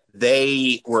 but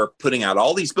they were putting out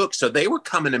all these books. So they were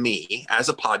coming to me as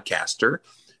a podcaster.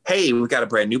 Hey, we've got a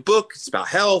brand new book. It's about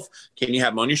health. Can you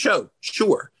have them on your show?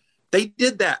 Sure. They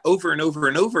did that over and over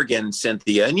and over again,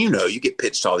 Cynthia. And you get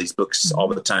pitched all these books all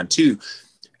the time too.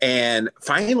 And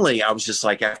finally, I was just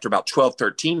like, after about 12,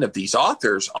 13 of these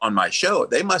authors on my show,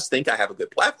 they must think I have a good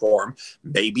platform.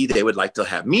 Maybe they would like to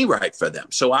have me write for them.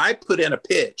 So I put in a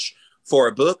pitch for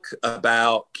a book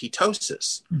about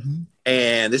ketosis.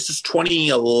 And this is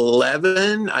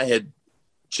 2011. I had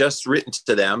just written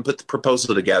to them, put the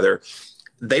proposal together.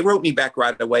 They wrote me back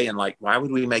right away and like, why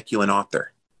would we make you an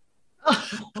author?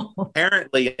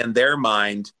 Apparently, in their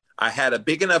mind, I had a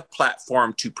big enough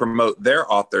platform to promote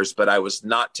their authors, but I was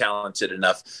not talented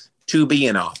enough to be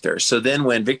an author. So then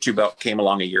when Victory Belt came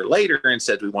along a year later and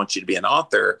said, we want you to be an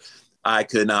author, I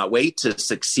could not wait to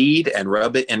succeed and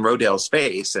rub it in Rodale's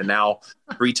face. And now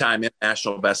 3-time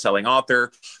international bestselling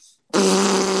author.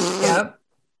 Yep.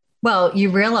 Well,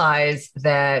 you realize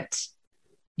that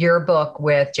your book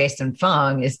with Jason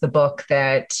Fung is the book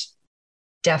that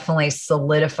definitely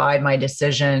solidified my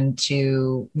decision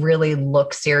to really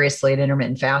look seriously at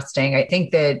intermittent fasting. I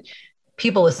think that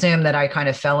people assume that I kind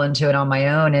of fell into it on my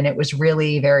own, and it was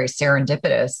really very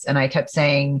serendipitous. And I kept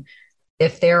saying,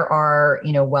 if there are,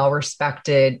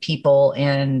 well-respected people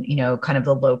in, kind of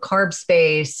the low carb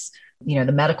space,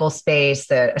 the medical space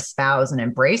that espouse and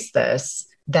embrace this,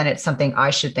 then it's something I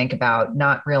should think about,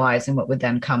 not realizing what would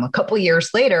then come a couple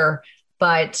years later.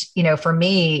 But, for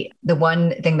me, the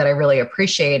one thing that I really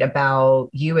appreciate about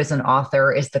you as an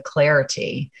author is the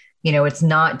clarity. It's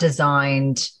not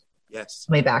designed. Yes.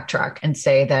 Let me backtrack and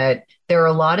say that there are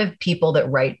a lot of people that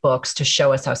write books to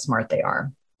show us how smart they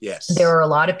are. Yes. There are a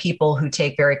lot of people who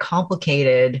take very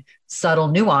complicated, subtle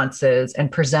nuances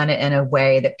and present it in a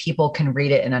way that people can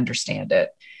read it and understand it.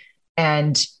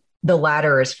 And the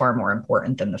latter is far more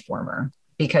important than the former.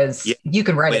 Because you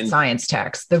can write a science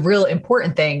text. The real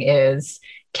important thing is,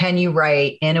 can you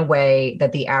write in a way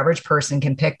that the average person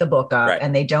can pick the book up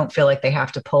and they don't feel like they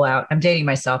have to pull out, I'm dating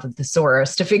myself, a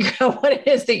thesaurus to figure out what it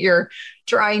is that you're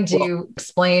trying to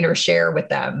explain or share with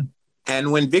them.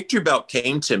 And when Victory Belt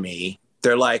came to me,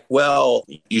 they're like, well,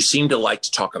 you seem to like to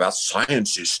talk about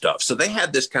sciencey stuff. So they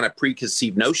had this kind of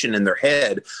preconceived notion in their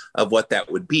head of what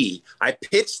that would be. I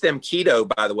pitched them keto,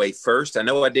 by the way, first. I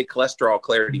know I did cholesterol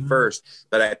clarity first,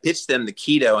 but I pitched them the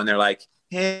keto and they're like,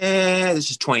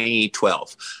 this is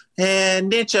 2012. And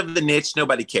niche of the niche,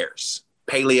 nobody cares.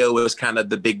 Paleo was kind of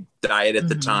the big diet at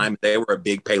the time. They were a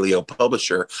big paleo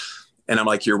publisher. And I'm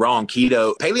like, you're wrong.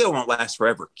 Paleo won't last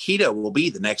forever. Keto will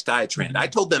be the next diet trend. I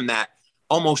told them that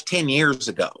almost 10 years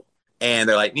ago. And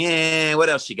they're like, what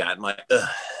else you got? I'm like, ugh.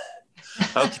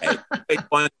 Okay. I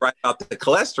wanted to write about the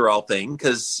cholesterol thing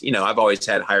because, I've always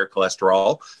had higher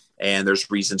cholesterol and there's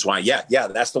reasons why. Yeah,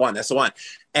 that's the one. That's the one.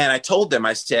 And I told them,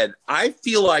 I said, I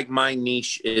feel like my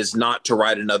niche is not to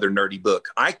write another nerdy book.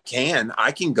 I can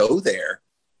go there,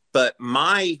 but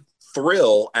my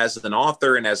thrill as an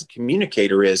author and as a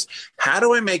communicator is, how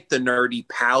do I make the nerdy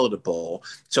palatable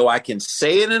so I can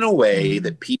say it in a way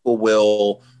that people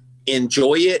will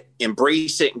enjoy it,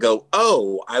 embrace it, and go,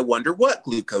 oh, I wonder what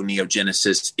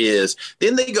gluconeogenesis is.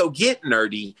 Then they go get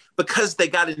nerdy because they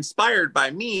got inspired by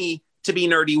me to be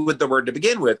nerdy with the word to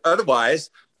begin with. Otherwise,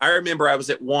 I remember I was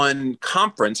at one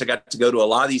conference. I got to go to a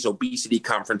lot of these obesity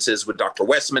conferences with Dr.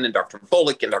 Westman and Dr.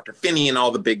 Volek and Dr. Finney and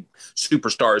all the big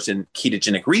superstars in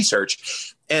ketogenic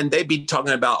research. And they'd be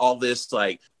talking about all this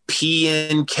like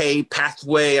PNK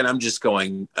pathway. And I'm just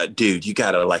going, dude, you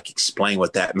got to like explain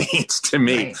what that means to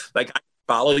me. Right. Like, I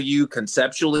follow you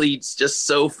conceptually, it's just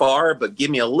so far, but give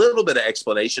me a little bit of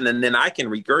explanation and then I can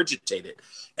regurgitate it.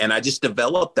 And I just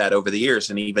developed that over the years.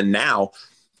 And even now,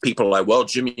 people are like, well,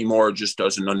 Jimmy Moore just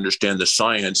doesn't understand the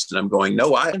science. And I'm going,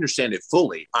 no, I understand it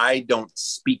fully. I don't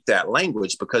speak that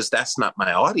language because that's not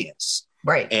my audience.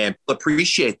 Right. And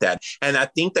appreciate that. And I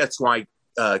think that's why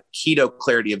Keto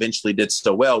Clarity eventually did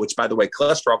so well, which, by the way,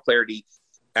 Cholesterol Clarity,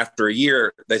 after a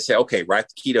year, they say, okay, write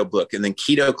the keto book. And then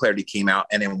Keto Clarity came out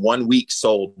and in 1 week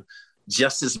sold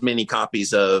just as many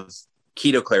copies of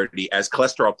Keto Clarity as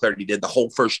Cholesterol Clarity did the whole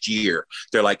first year.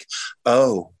 They're like,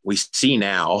 oh, we see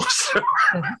now.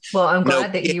 Well, I'm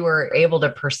glad that you were able to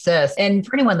persist. And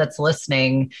for anyone that's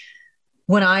listening,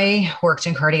 when I worked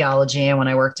in cardiology and when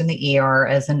I worked in the ER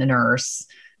as a nurse,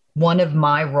 one of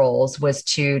my roles was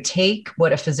to take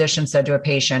what a physician said to a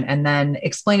patient and then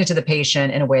explain it to the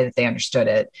patient in a way that they understood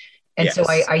it. And yes. So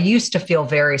I used to feel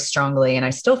very strongly, and I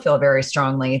still feel very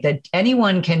strongly, that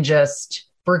anyone can just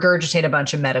regurgitate a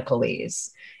bunch of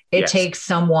medicalese. It yes. takes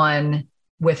someone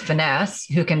with finesse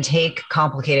who can take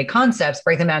complicated concepts,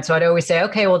 break them down. So I'd always say,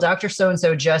 okay, well, Dr.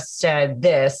 So-and-so just said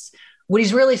this. What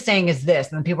he's really saying is this.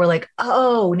 And then people are like,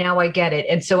 oh, now I get it.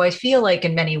 And so I feel like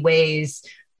in many ways,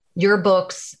 your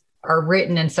books are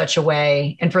written in such a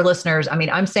way. And for listeners, I mean,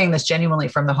 I'm saying this genuinely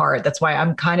from the heart. That's why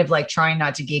I'm kind of like trying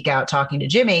not to geek out talking to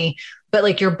Jimmy, but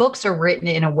like your books are written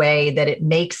in a way that it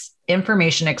makes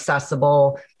information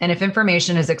accessible. And if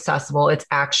information is accessible, it's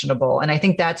actionable. And I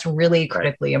think that's really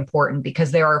critically important because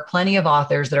there are plenty of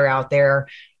authors that are out there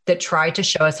that try to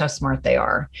show us how smart they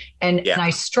are. And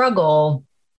I struggle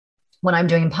when I'm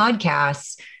doing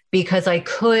podcasts because I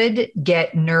could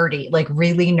get nerdy, like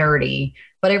really nerdy,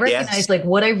 but I recognize like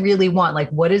what I really want, like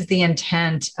what is the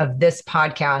intent of this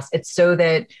podcast? It's so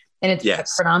that, and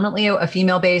it's predominantly a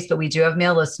female base, but we do have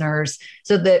male listeners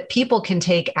so that people can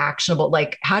take actionable,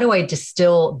 like how do I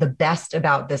distill the best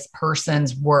about this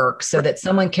person's work so that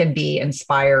someone can be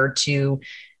inspired to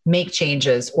make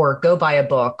changes or go buy a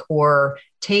book or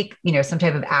take, some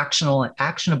type of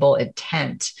actionable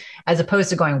intent, as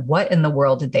opposed to going, what in the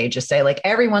world did they just say? Like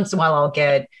every once in a while I'll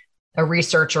get a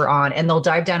researcher on and they'll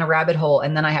dive down a rabbit hole.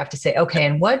 And then I have to say, okay,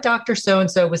 and what Dr.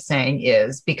 So-and-so was saying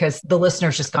is because the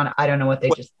listener's just gone, I don't know what they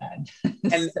just said.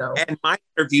 And my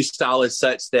interview style is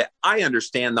such that I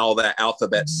understand all that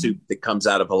alphabet soup that comes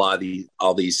out of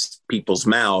all these people's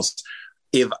mouths.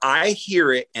 If I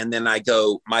hear it and then I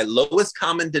go, my lowest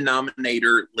common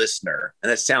denominator listener, and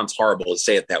that sounds horrible to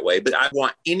say it that way, but I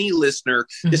want any listener,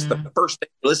 this is the first thing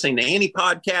listening to any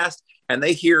podcast, and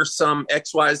they hear some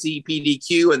XYZ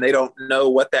PDQ and they don't know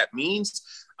what that means,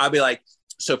 I'll be like,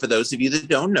 so for those of you that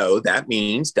don't know, that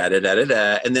means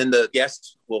da-da-da-da-da. And then the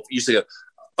guest will usually go,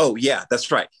 oh, yeah,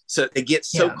 that's right. So they get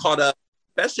so caught up,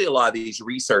 especially a lot of these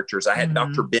researchers. I had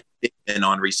Dr. Ben Bigman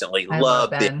on recently.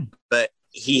 Loved it. But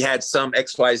he had some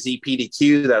XYZ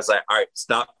PDQ that I was like, all right,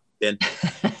 stop, Ben.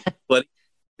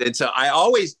 And so I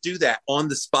always do that on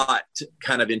the spot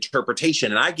kind of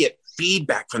interpretation. And I get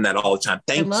feedback from that all the time.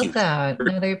 Thank you. I love that.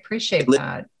 No, they appreciate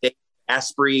that.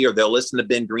 Asprey, or they'll listen to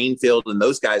Ben Greenfield, and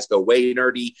those guys go way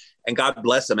nerdy, and God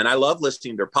bless them. And I love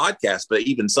listening to their podcasts, but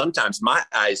even sometimes my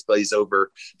eyes glaze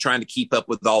over trying to keep up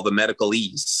with all the medical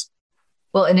ease.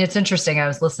 Well, and it's interesting. I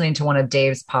was listening to one of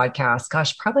Dave's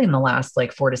podcasts, probably in the last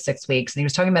like 4 to 6 weeks. And he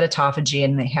was talking about autophagy,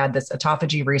 and they had this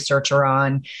autophagy researcher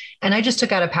on. And I just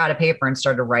took out a pad of paper and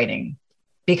started writing,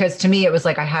 because to me, it was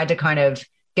like I had to kind of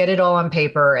get it all on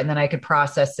paper and then I could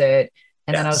process it.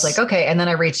 And then I was like, okay. And then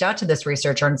I reached out to this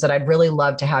researcher and said, I'd really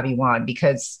love to have you on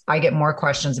because I get more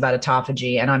questions about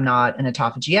autophagy, and I'm not an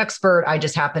autophagy expert. I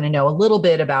just happen to know a little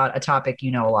bit about a topic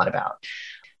you know a lot about.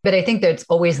 But I think that it's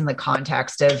always in the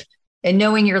context of, and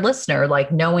knowing your listener,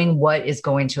 like knowing what is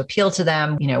going to appeal to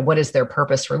them, what is their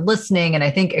purpose for listening. And I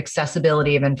think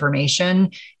accessibility of information,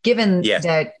 given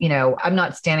that, I'm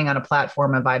not standing on a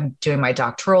platform of I'm doing my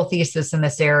doctoral thesis in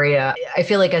this area. I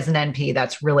feel like as an NP,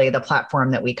 that's really the platform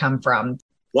that we come from.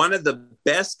 One of the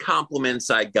best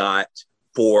compliments I got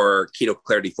for Keto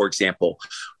Clarity, for example,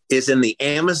 is in the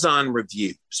Amazon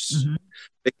reviews,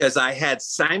 because I had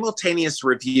simultaneous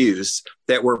reviews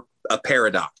that were a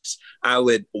paradox. I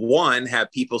would,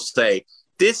 have people say,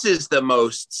 this is the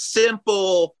most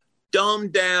simple,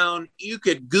 dumbed down, you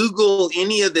could Google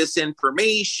any of this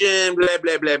information, blah,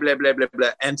 blah, blah, blah, blah, blah,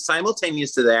 blah. And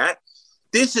simultaneous to that,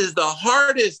 this is the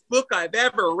hardest book I've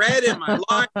ever read in my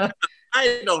life.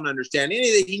 I don't understand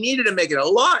anything. He needed to make it a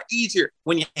lot easier.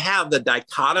 When you have the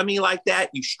dichotomy like that,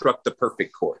 you struck the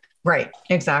perfect chord. Right.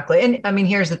 Exactly. And I mean,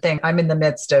 here's the thing. I'm in the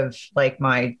midst of like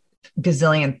my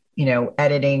gazillion,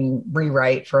 editing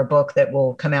rewrite for a book that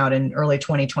will come out in early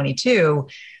 2022.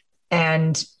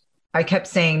 And I kept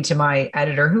saying to my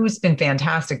editor, who's been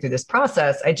fantastic through this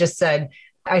process, I just said,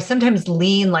 I sometimes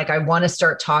lean like I want to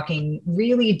start talking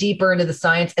really deeper into the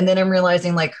science. And then I'm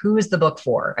realizing like, who is the book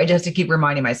for? I just have to keep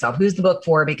reminding myself, who's the book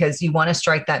for? Because you want to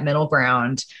strike that middle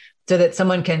ground so that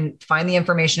someone can find the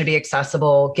information to be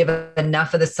accessible, give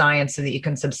enough of the science so that you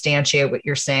can substantiate what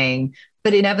you're saying.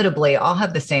 But inevitably, I'll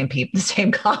have the same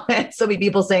comments. So many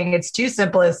people saying it's too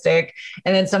simplistic,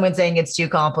 and then someone saying it's too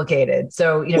complicated.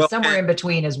 So, somewhere in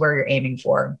between is where you're aiming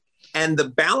for. And the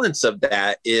balance of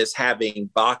that is having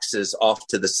boxes off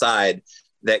to the side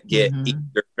that get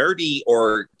either nerdy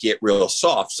or get real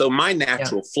soft. So my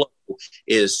natural flow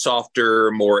is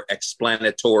softer, more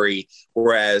explanatory,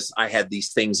 whereas I had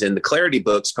these things in the clarity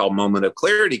books called Moment of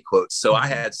Clarity quotes. So I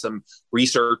had some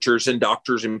researchers and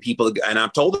doctors and people, and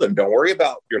I've told them, don't worry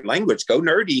about your language, go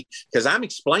nerdy, because I'm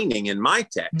explaining in my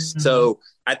text. So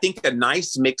I think a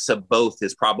nice mix of both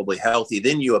is probably healthy.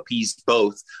 Then you appease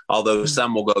both, although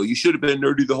some will go, you should have been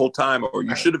nerdy the whole time, or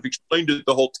you should have explained it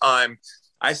the whole time.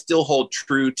 I still hold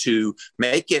true to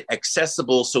make it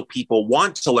accessible so people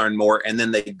want to learn more, and then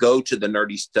they go to the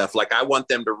nerdy stuff. Like I want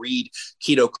them to read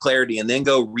Keto Clarity and then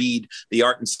go read The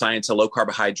Art and Science of Low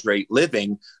Carbohydrate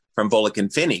Living from Volek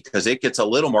and Finney, because it gets a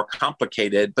little more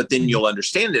complicated, but then you'll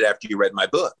understand it after you read my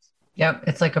book. Yep.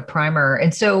 It's like a primer.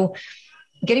 And so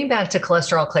getting back to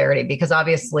cholesterol clarity, because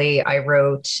obviously I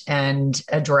wrote and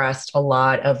addressed a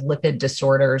lot of lipid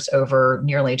disorders over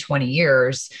nearly 20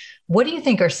 years. What do you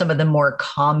think are some of the more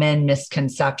common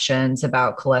misconceptions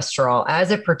about cholesterol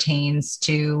as it pertains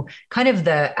to kind of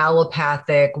the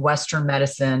allopathic Western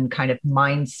medicine kind of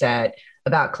mindset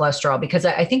about cholesterol? Because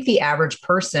I think the average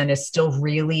person is still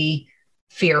really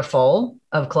fearful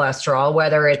of cholesterol,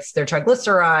 whether it's their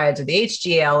triglycerides or the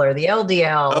HDL or the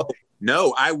LDL. Oh,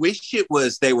 no, I wish it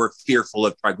was they were fearful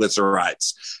of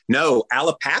triglycerides. No,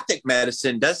 allopathic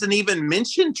medicine doesn't even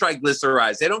mention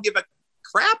triglycerides. They don't give a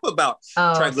crap about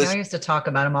triglycerides. I used to talk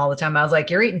about them all the time. I was like,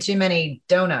 you're eating too many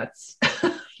donuts.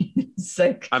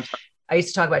 Like, I used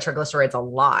to talk about triglycerides a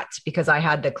lot because I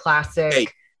had the classic. Hey,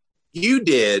 you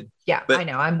did. Yeah, I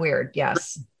know. I'm weird.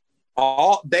 Yes.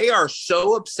 They are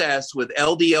so obsessed with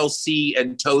LDL-C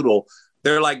and total.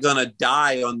 They're like going to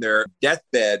die on their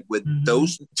deathbed with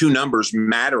those two numbers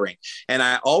mattering. And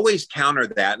I always counter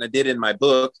that. And I did in my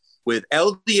book. With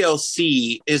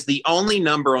LDL-C is the only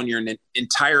number on your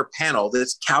entire panel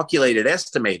that's calculated,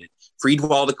 estimated.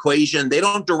 Friedewald equation, they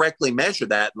don't directly measure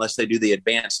that unless they do the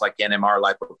advanced like NMR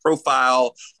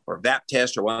lipoprofile or VAP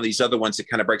test or one of these other ones that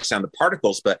kind of breaks down the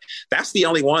particles. But that's the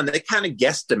only one they kind of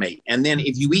guesstimate. And then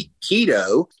if you eat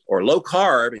keto or low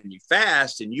carb and you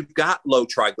fast and you've got low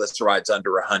triglycerides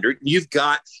under 100, and you've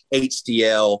got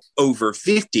HDL over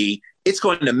 50, it's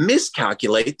going to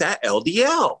miscalculate that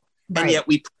LDL. Right. And yet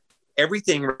we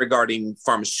everything regarding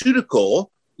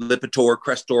pharmaceutical, Lipitor,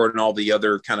 Crestor, and all the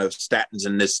other kind of statins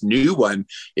in this new one.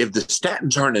 If the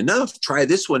statins aren't enough, try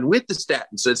this one with the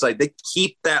statins. So it's like they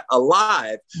keep that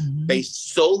alive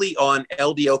based solely on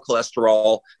LDL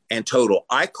cholesterol and total.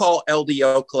 I call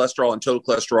LDL cholesterol and total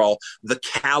cholesterol the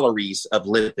calories of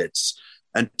lipids.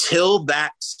 Until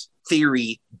that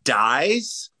theory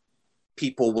dies,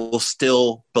 people will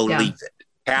still believe it.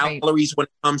 Calories, when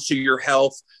it comes to your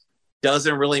health,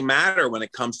 doesn't really matter when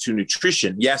it comes to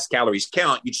nutrition. Yes, calories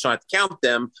count. You just don't have to count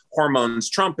them. Hormones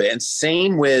trump it. And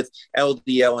same with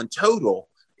LDL and total.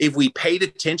 If we paid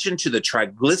attention to the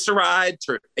triglyceride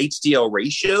to HDL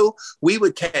ratio, we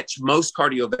would catch most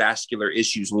cardiovascular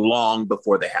issues long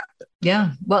before they happen.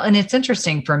 Yeah. Well, and it's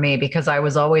interesting for me because I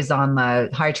was always on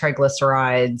the high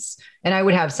triglycerides,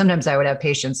 and sometimes I would have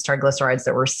patients triglycerides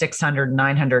that were 600,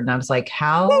 900. And I was like,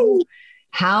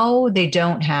 how they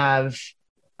don't have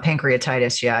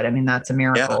pancreatitis yet. I mean, that's a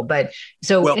miracle. Yeah. But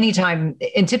so anytime,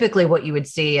 and typically what you would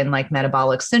see in like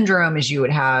metabolic syndrome is you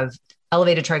would have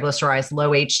elevated triglycerides,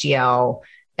 low HDL.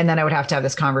 And then I would have to have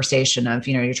this conversation of,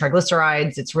 your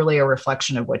triglycerides, it's really a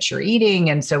reflection of what you're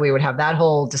eating. And so we would have that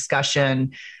whole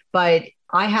discussion. But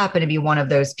I happen to be one of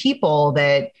those people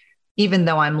that even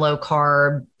though I'm low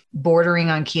carb, bordering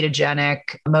on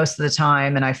ketogenic most of the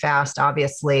time, and I fast,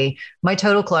 obviously, my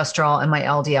total cholesterol and my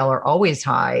LDL are always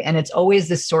high. And it's always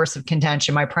this source of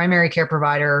contention. My primary care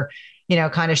provider,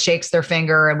 kind of shakes their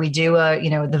finger, and we do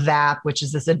the VAP, which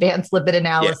is this advanced lipid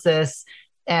analysis.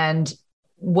 Yeah. And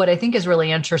what I think is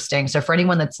really interesting. So for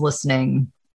anyone that's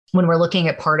listening, when we're looking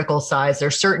at particle size,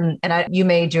 there's certain, and you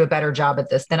may do a better job at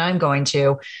this than I'm going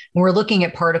to. When we're looking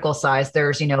at particle size,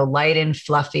 there's, light and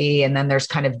fluffy, and then there's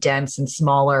kind of dense and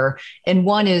smaller. And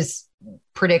one is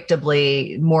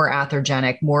predictably more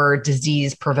atherogenic, more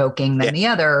disease provoking than the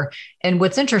other. And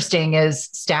what's interesting is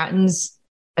statins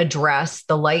address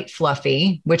the light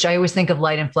fluffy, which I always think of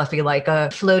light and fluffy like a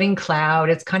floating cloud.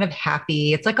 It's kind of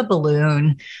happy. It's like a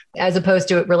balloon, as opposed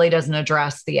to it really doesn't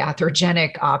address the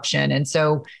atherogenic option. And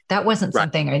so that wasn't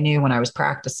something I knew when I was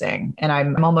practicing. And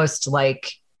I'm almost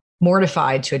like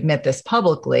mortified to admit this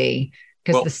publicly,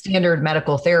 because the standard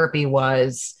medical therapy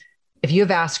was, if you have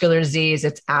vascular disease,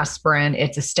 it's aspirin,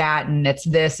 it's a statin, it's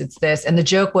this. And the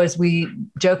joke was,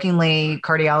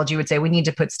 cardiology would say, we need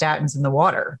to put statins in the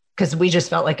water, because we just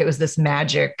felt like it was this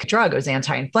magic drug. It was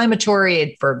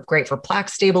anti-inflammatory, great for plaque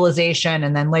stabilization.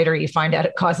 And then later you find out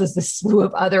it causes this slew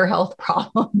of other health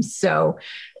problems. So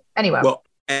anyway. Well,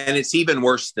 and it's even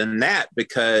worse than that,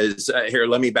 because here,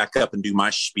 let me back up and do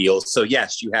my spiel. So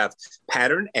yes, you have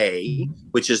pattern A,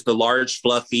 which is the large,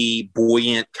 fluffy,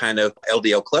 buoyant kind of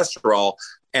LDL cholesterol.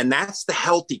 And that's the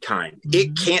healthy kind.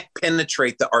 It can't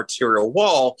penetrate the arterial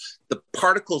wall. The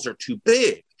particles are too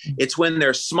big. It's when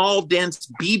they're small, dense,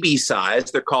 BB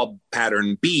size. They're called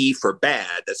pattern B for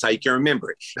bad. That's how you can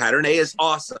remember it. Pattern A is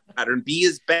awesome. Pattern B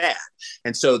is bad.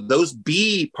 And so those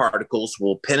B particles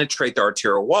will penetrate the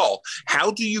arterial wall.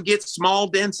 How do you get small,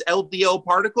 dense LDL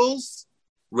particles?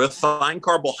 Refined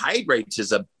carbohydrates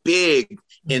is a big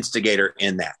instigator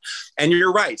in that. And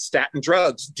you're right, statin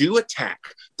drugs do attack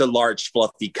the large,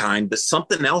 fluffy kind, but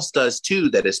something else does too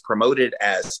that is promoted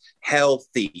as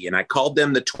healthy. And I called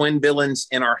them the twin villains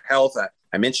in our health.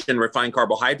 I mentioned refined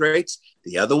carbohydrates.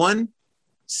 The other one,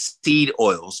 seed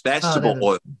oils, vegetable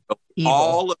oil.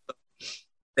 All of them,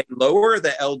 they lower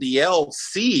the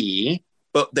LDL-C,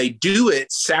 but they do it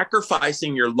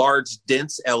sacrificing your large,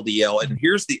 dense LDL. And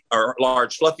here's or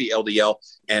large, fluffy LDL,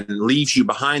 and leaves you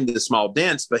behind the small,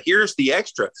 dense. But here's the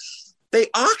extra. They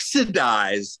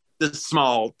oxidize the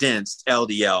small, dense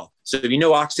LDL. So if you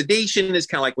know, oxidation is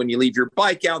kind of like when you leave your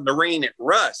bike out in the rain, it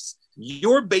rusts.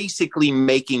 You're basically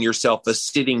making yourself a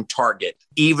sitting target.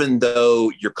 Even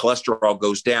though your cholesterol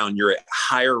goes down, you're at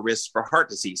higher risk for heart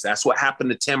disease. That's what happened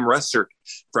to Tim Russert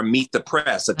from Meet the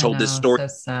Press. I told this story. So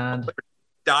sad.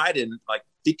 Died in like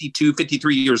 52,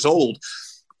 53 years old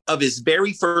of his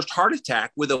very first heart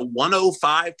attack with a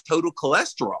 105 total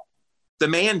cholesterol. The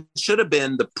man should have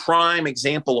been the prime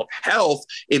example of health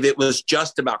if it was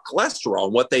just about cholesterol.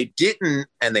 And what they didn't,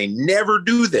 and they never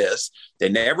do this, they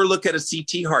never look at a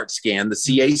CT heart scan, the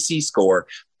CAC score.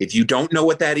 If you don't know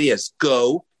what that is,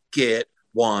 go get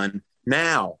one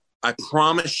now. I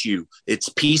promise you, it's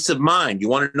peace of mind. You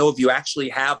want to know if you actually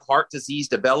have heart disease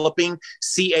developing?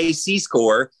 CAC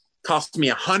score cost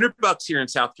me $100 here in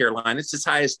South Carolina. It's as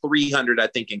high as $300, I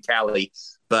think, in Cali.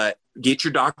 But get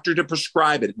your doctor to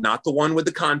prescribe it, not the one with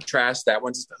the contrast. That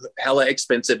one's hella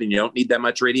expensive and you don't need that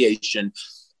much radiation.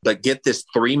 But get this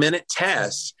 3-minute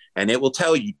test and it will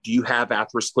tell you, do you have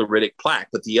atherosclerotic plaque?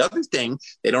 But the other thing,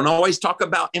 they don't always talk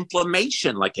about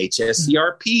inflammation like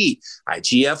HSCRP,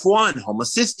 IGF-1,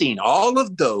 homocysteine. All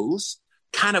of those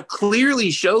kind of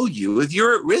clearly show you if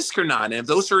you're at risk or not. And if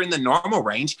those are in the normal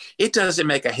range, it doesn't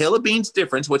make a hill of beans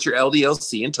difference what your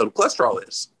LDL-C and total cholesterol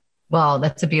is. Well,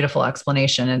 that's a beautiful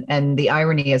explanation. And the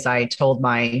irony is I told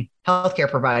my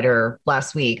healthcare provider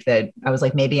last week that I was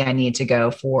like, maybe I need to go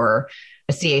for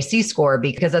a CAC score,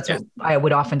 because that's what I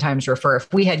would oftentimes refer.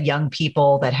 If we had young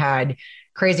people that had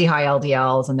crazy high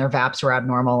LDLs and their VAPs were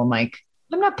abnormal, I'm like,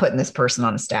 I'm not putting this person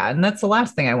on a statin. That's the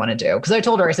last thing I want to do. Because I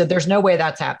told her, I said, there's no way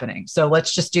that's happening. So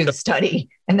let's just do the study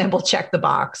and then we'll check the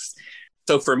box.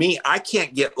 So for me, I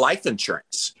can't get life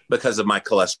insurance because of my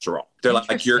cholesterol. They're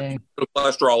like, your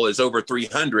cholesterol is over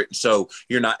 300, so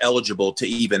you're not eligible to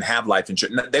even have life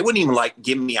insurance. They wouldn't even like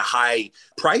give me a high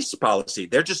price policy.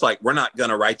 They're just like, we're not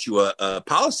going to write you a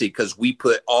policy because we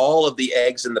put all of the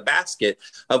eggs in the basket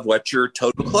of what your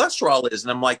total cholesterol is.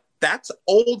 And I'm like, that's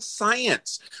old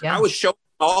science. Yeah. I was showing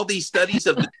all these studies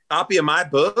of the copy of my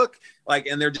book, like,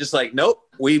 and they're just like, nope,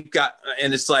 we've got,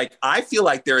 and it's like, I feel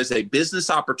like there is a business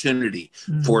opportunity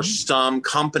for some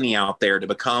company out there to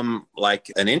become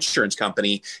like an insurance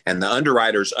company, and the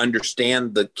underwriters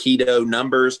understand the keto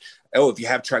numbers. Oh, if you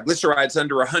have triglycerides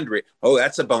under 100, oh,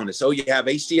 that's a bonus. Oh, you have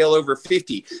HDL over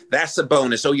 50, that's a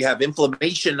bonus. Oh, you have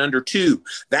inflammation under 2,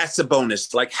 that's a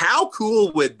bonus. Like, how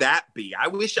cool would that be? I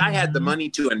wish I had the money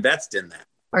to invest in that.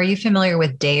 Are you familiar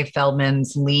with Dave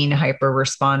Feldman's lean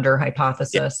hyperresponder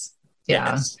hypothesis?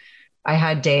 Yeah. Yes. I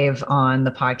had Dave on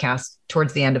the podcast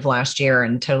towards the end of last year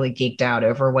and totally geeked out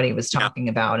over what he was talking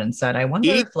about and said, I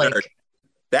wonder if like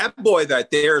that boy right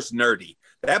there is nerdy.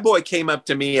 That boy came up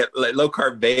to me at Low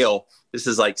Carb Vail. This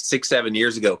is like 6-7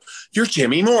 years ago. You're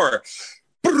Jimmy Moore.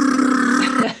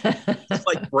 It's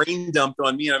like brain dumped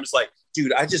on me. And I'm just like,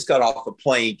 dude, I just got off a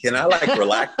plane. Can I like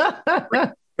relax?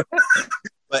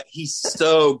 But he's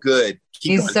so good.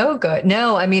 He's so good.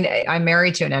 No, I mean, I'm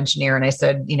married to an engineer, and I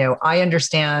said, I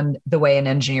understand the way an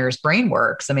engineer's brain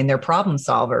works. I mean, they're problem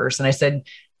solvers. And I said,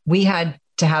 we had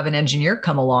to have an engineer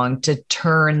come along to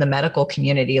turn the medical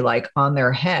community like on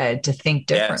their head to think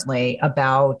differently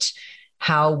about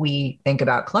how we think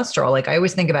about cholesterol. Like I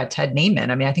always think about Ted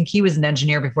Naiman. I mean, I think he was an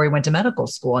engineer before he went to medical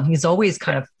school, and he's always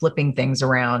kind of flipping things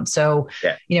around. So,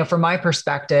 from my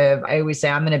perspective, I always say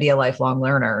I'm going to be a lifelong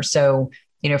learner. So,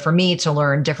 for me to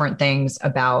learn different things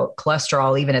about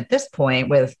cholesterol, even at this point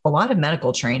with a lot of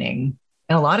medical training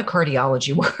and a lot of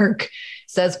cardiology work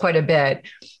says quite a bit.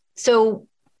 So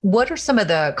what are some of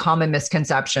the common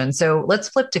misconceptions? So let's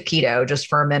flip to keto just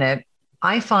for a minute.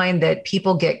 I find that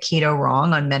people get keto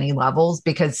wrong on many levels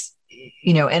because,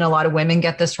 and a lot of women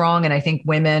get this wrong. And I think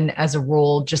women as a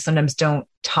rule just sometimes don't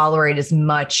tolerate as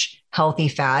much healthy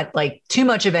fat. Like too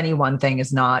much of any one thing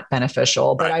is not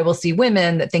beneficial, but I will see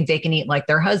women that think they can eat like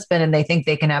their husband and they think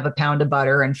they can have a pound of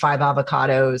butter and 5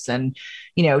 avocados and,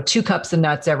 2 cups of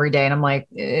nuts every day. And I'm like,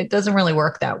 it doesn't really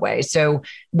work that way. So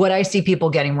what I see people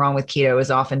getting wrong with keto is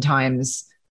oftentimes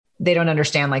they don't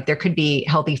understand, like there could be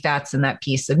healthy fats in that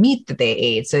piece of meat that they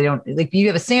ate. So they don't, like you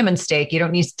have a salmon steak, you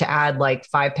don't need to add like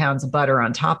 5 pounds of butter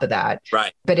on top of that.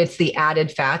 Right. But it's the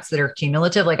added fats that are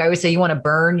cumulative. Like I always say, you want to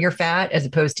burn your fat as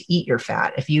opposed to eat your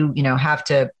fat if you, have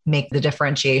to make the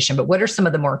differentiation. But what are some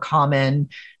of the more common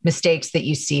mistakes that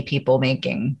you see people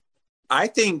making? I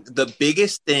think the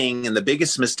biggest thing and the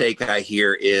biggest mistake I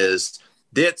hear is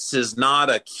this is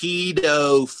not a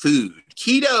keto food.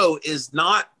 Keto is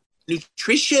not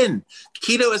nutrition.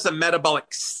 Keto is a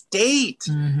metabolic state.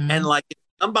 Mm-hmm. And like if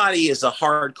somebody is a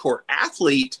hardcore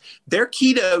athlete, their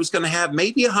keto is going to have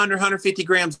maybe 100, 150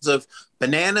 grams of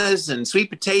bananas and sweet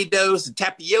potatoes and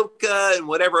tapioca and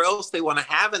whatever else they want to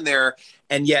have in there.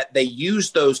 And yet they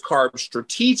use those carbs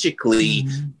strategically,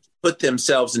 put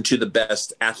themselves into the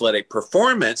best athletic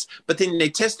performance. But then they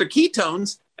test their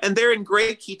ketones and they're in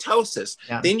great ketosis.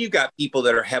 Yeah. Then you've got people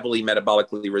that are heavily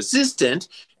metabolically resistant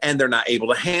and they're not able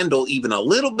to handle even a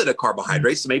little bit of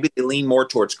carbohydrates. So maybe they lean more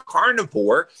towards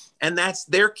carnivore and that's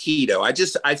their keto.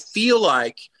 I feel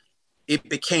like it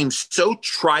became so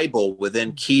tribal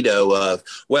within keto of,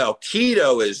 well,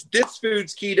 keto is this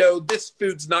food's keto, this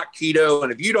food's not keto.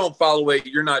 And if you don't follow it,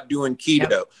 you're not doing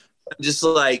keto. Yep. I'm just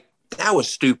like, that was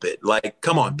stupid. Like,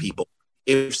 come on, people.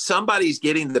 If somebody's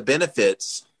getting the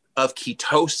benefits of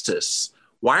ketosis,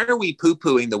 why are we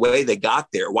poo-pooing the way they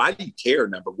got there? Why do you care,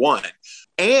 number one?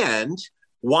 And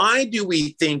why do we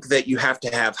think that you have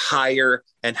to have higher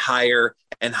and higher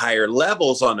and higher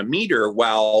levels on a meter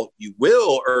while you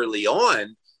will early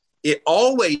on? It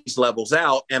always levels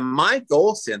out. And my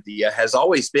goal, Cynthia, has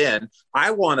always been,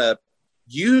 I want to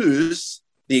use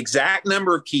the exact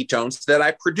number of ketones that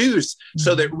I produce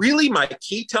so that really my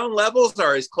ketone levels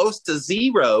are as close to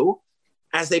zero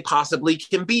as they possibly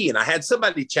can be. And I had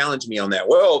somebody challenge me on that.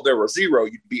 Well, if there were zero,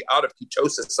 you'd be out of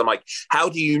ketosis. I'm like, how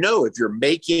do you know if you're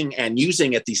making and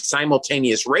using at the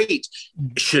simultaneous rate?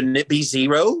 Shouldn't it be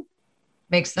zero?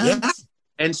 Makes sense.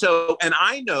 Yeah. And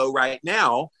I know right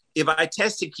now, if I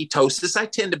tested ketosis, I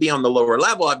tend to be on the lower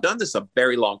level. I've done this a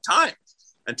very long time.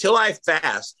 Until I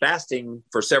fasting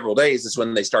for several days is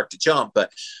when they start to jump.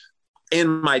 But in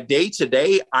my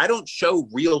day-to-day, I don't show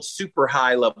real super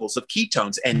high levels of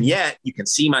ketones. And yet you can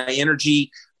see my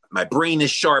energy, my brain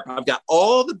is sharp. I've got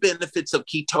all the benefits of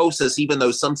ketosis, even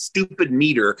though some stupid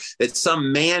meter that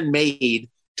some man made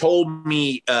told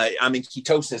me I'm in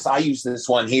ketosis. I use this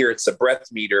one here. It's a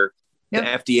breath meter, the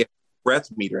FDA breath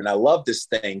meter. And I love this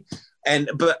thing.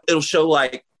 But it'll show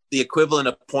like the equivalent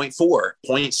of 0.4,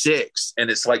 0.6. And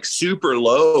it's like super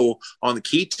low on the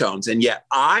ketones. And yet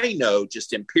I know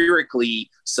just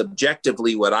empirically,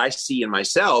 subjectively, what I see in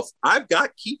myself, I've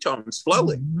got ketones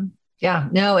flowing. Mm-hmm. Yeah,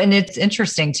 no. And it's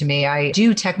interesting to me. I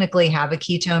do technically have a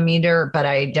ketone meter, but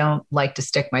I don't like to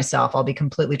stick myself. I'll be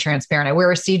completely transparent. I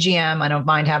wear a CGM. I don't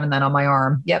mind having that on my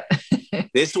arm. Yep.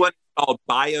 This one is called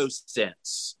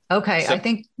BioSense. Okay. So, I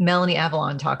think Melanie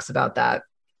Avalon talks about that.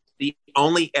 The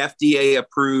only FDA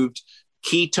approved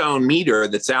ketone meter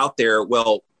that's out there.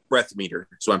 Well, breath meter.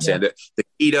 That's what I'm saying. The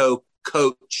Keto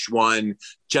Coach one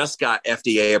just got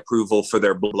FDA approval for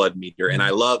their blood meter. And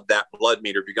I love that blood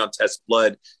meter. If you're going to test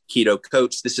blood, Keto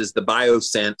Coach, this is the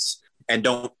BioSense. And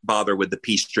don't bother with the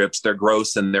P strips. They're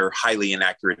gross and they're highly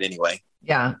inaccurate anyway.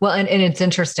 Yeah. Well, and it's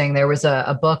interesting. There was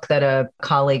a book that a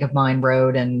colleague of mine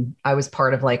wrote, and I was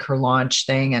part of like her launch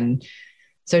thing. And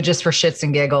So just for shits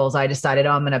and giggles, I decided,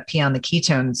 I'm going to pee on the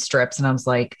ketone strips. And I was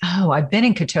like, I've been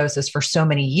in ketosis for so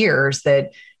many years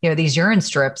that, these urine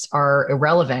strips are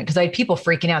irrelevant. Because I had people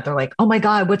freaking out. They're like, oh my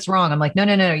God, what's wrong? I'm like,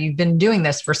 no. You've been doing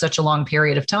this for such a long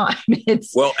period of time. Let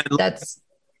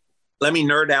me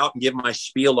nerd out and give my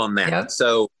spiel on that. Yep.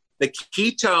 So the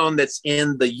ketone that's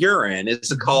in the urine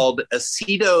is called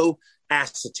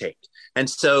acetoacetate. And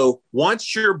so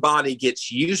once your body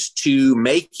gets used to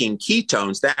making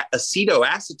ketones, that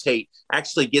acetoacetate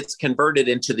actually gets converted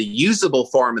into the usable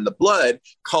form in the blood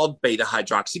called beta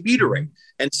hydroxybutyrate.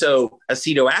 And so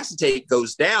acetoacetate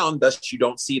goes down, thus you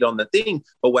don't see it on the thing.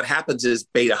 But what happens is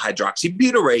beta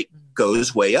hydroxybutyrate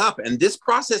goes way up. And this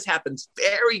process happens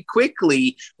very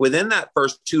quickly within that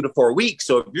first 2 to 4 weeks.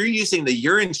 So if you're using the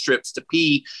urine strips to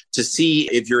pee to see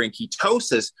if you're in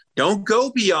ketosis, don't go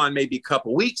beyond maybe a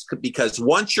couple of weeks, because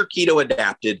once you're keto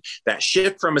adapted, that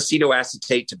shift from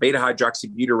acetoacetate to beta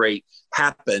hydroxybutyrate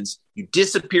happens. You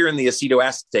disappear in the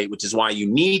acetoacetate, which is why you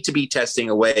need to be testing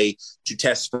a way to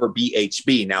test for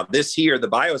BHB. Now, this here, the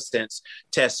BioSense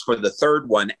tests for the third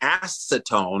one,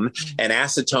 acetone, and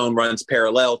acetone runs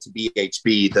parallel to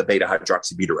BHB, the beta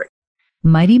hydroxybutyrate.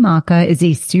 Mighty Maca is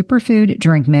a superfood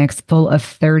drink mix full of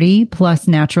 30 plus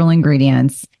natural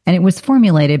ingredients, and it was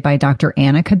formulated by Dr.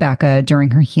 Anna Cabeca during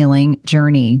her healing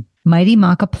journey. Mighty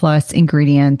Maca Plus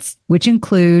ingredients, which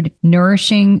include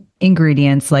nourishing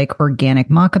ingredients like organic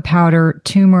maca powder,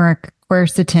 turmeric,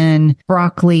 quercetin,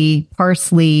 broccoli,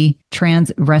 parsley, trans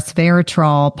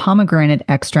resveratrol, pomegranate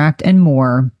extract, and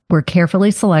more, were carefully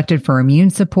selected for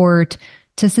immune support,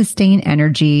 to sustain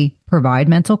energy, provide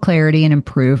mental clarity, and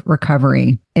improve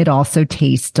recovery. It also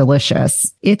tastes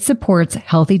delicious. It supports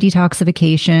healthy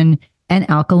detoxification and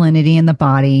alkalinity in the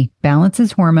body,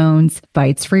 balances hormones,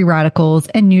 fights free radicals,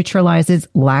 and neutralizes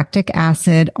lactic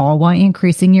acid, all while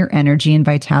increasing your energy and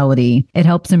vitality. It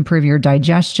helps improve your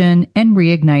digestion and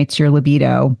reignites your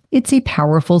libido. It's a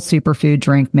powerful superfood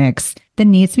drink mix that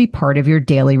needs to be part of your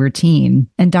daily routine.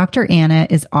 And Dr. Anna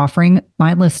is offering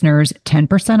my listeners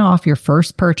 10% off your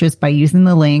first purchase by using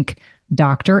the link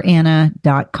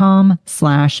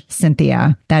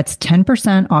dranna.com/Cynthia. That's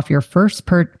 10% off your first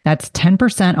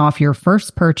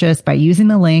purchase by using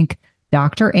the link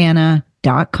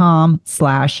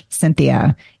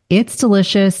dranna.com/Cynthia. It's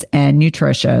delicious and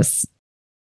nutritious.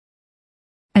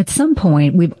 At some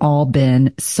point, we've all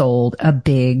been sold a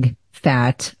big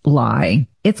fat lie.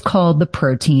 It's called the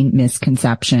protein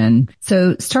misconception.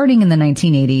 So starting in the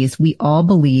 1980s, we all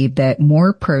believed that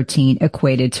more protein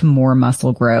equated to more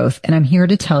muscle growth. And I'm here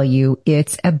to tell you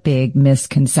it's a big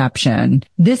misconception.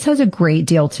 This has a great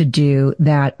deal to do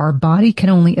that our body can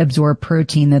only absorb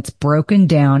protein that's broken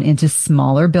down into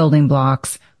smaller building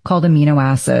blocks called amino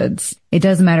acids. It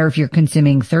doesn't matter if you're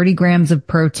consuming 30 grams of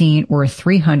protein or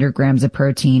 300 grams of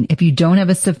protein. If you don't have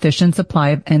a sufficient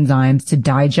supply of enzymes to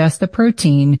digest the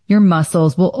protein, your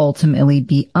muscles will ultimately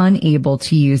be unable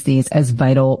to use these as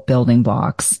vital building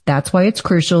blocks. That's why it's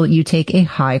crucial you take a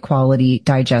high quality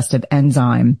digestive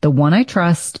enzyme. The one I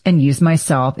trust and use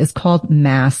myself is called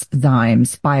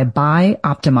Masszymes by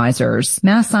Bioptimizers.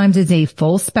 Masszymes is a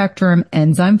full spectrum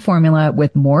enzyme formula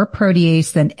with more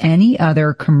protease than any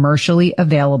other commercially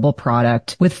available product,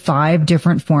 with 5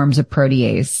 different forms of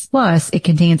protease. Plus, it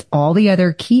contains all the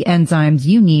other key enzymes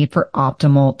you need for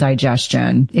optimal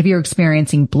digestion. If you're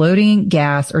experiencing bloating,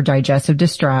 gas, or digestive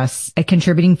distress, a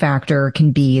contributing factor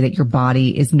can be that your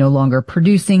body is no longer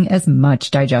producing as much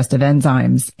digestive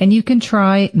enzymes. And you can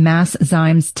try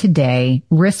Masszymes today,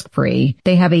 risk-free.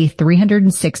 They have a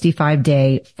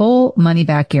 365-day full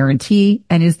money-back guarantee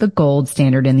and is the gold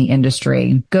standard in the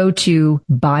industry. Go to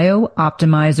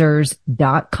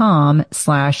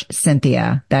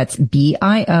bioptimizers.com/Cynthia. That's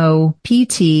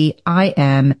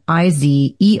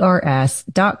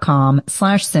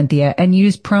bioptimizers.com/Cynthia and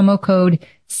use promo code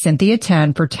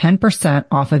Cynthia10 for 10%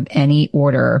 off of any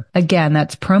order. Again,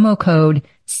 that's promo code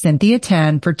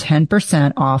Cynthia10 for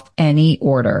 10% off any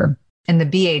order. And the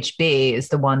BHB is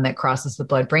the one that crosses the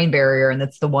blood-brain barrier. And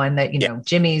that's the one that,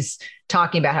 Jimmy's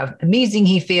talking about how amazing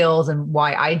he feels and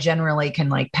why I generally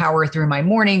can power through my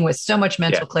morning with so much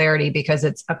mental clarity, because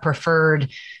it's a preferred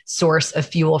source of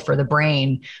fuel for the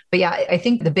brain. But yeah, I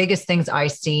think the biggest things I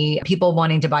see people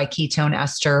wanting to buy ketone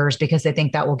esters because they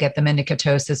think that will get them into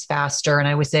ketosis faster. And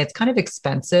I would say it's kind of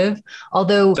expensive,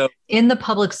 although in the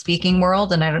public speaking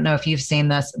world, and I don't know if you've seen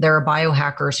this, there are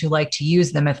biohackers who like to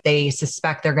use them if they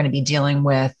suspect they're going to be dealing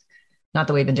with, not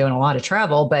that we've been doing a lot of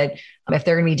travel, but if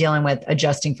they're going to be dealing with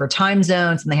adjusting for time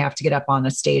zones and they have to get up on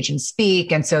a stage and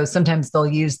speak. And so sometimes they'll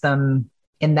use them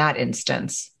in that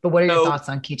instance. But what are your thoughts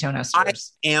on ketone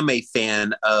esters? I am a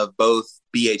fan of both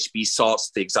BHB salts,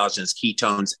 the exogenous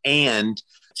ketones, and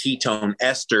ketone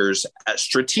esters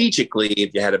strategically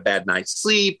if you had a bad night's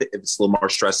sleep, if it's a little more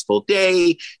stressful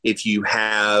day, if you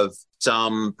have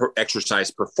some exercise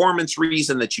performance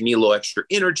reason that you need a little extra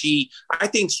energy. I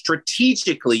think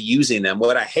strategically using them.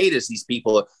 What I hate is these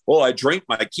people, well, I drank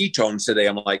my ketones today.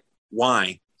 I'm like,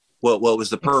 why? What was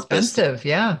the purpose? Expensive,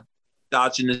 yeah.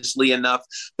 Endogenously enough.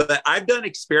 But I've done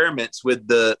experiments with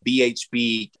the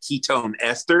BHB ketone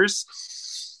esters.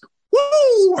 Woo!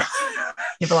 You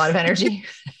have a lot of energy.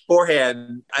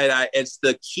 Beforehand, it's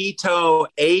the Ketone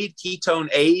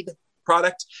Aid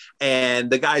product.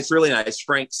 And the guy's really nice.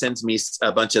 Frank sends me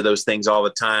a bunch of those things all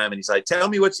the time. And he's like, tell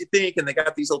me what you think. And they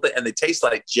got these little things, and they taste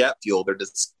like jet fuel. They're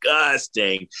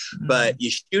disgusting, but you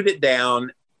shoot it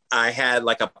down. I had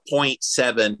like a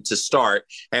 0.7 to start.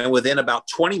 And within about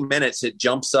 20 minutes, it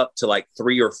jumps up to like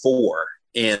 3 or 4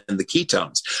 in the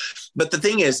ketones. But the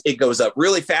thing is, it goes up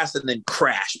really fast and then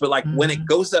crash. But like when it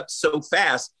goes up so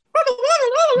fast,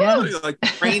 like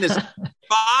the brain is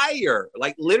fire.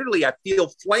 Like literally, I feel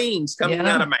flames coming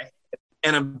out of my head.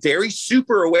 And I'm very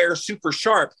super aware, super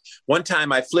sharp. One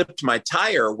time I flipped my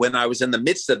tire when I was in the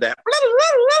midst of that.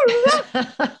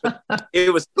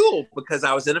 It was cool because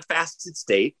I was in a fasted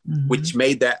state, which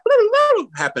made that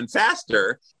happen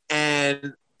faster.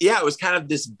 And yeah, it was kind of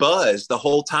this buzz the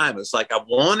whole time. It was like I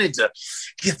wanted to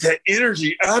get that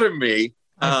energy out of me.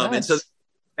 And so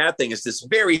that thing is this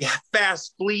very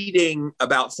fast, fleeting,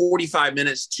 about 45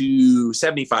 minutes to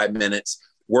 75 minutes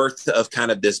worth of kind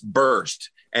of this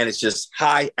burst. And it's just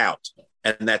high out,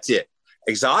 and that's it.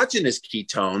 Exogenous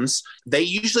ketones, they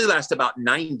usually last about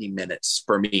 90 minutes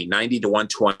for me, 90 to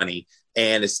 120.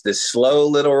 And it's this slow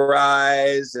little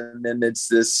rise, and then it's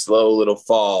this slow little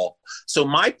fall. So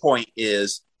my point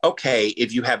is, okay,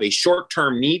 if you have a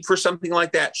short-term need for something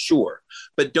like that, sure.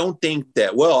 But don't think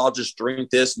that, well, I'll just drink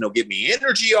this and it'll give me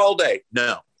energy all day.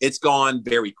 No, it's gone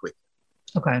very quickly.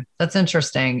 Okay, that's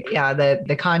interesting. Yeah,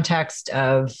 the context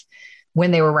of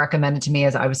when they were recommended to me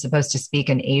as I was supposed to speak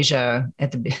in Asia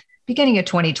at the beginning of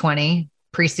 2020,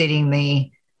 preceding the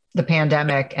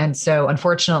pandemic. And so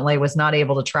unfortunately was not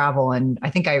able to travel. And I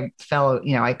think I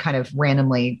I kind of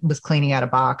randomly was cleaning out a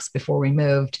box before we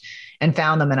moved and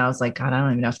found them. And I was like, God, I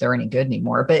don't even know if they're any good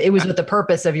anymore. But it was with the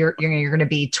purpose of you're going to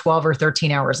be 12 or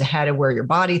 13 hours ahead of where your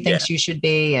body thinks you should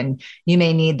be. And you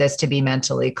may need this to be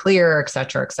mentally clear, et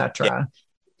cetera, et cetera. Yeah.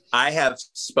 I have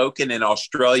spoken in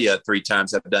Australia 3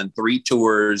 times. I've done 3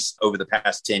 tours over the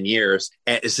past 10 years.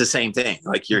 And it's the same thing.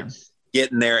 Like you're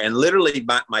getting there. And literally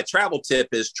my travel tip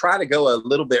is try to go a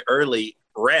little bit early,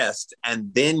 rest,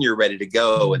 and then you're ready to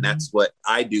go. And that's what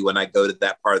I do when I go to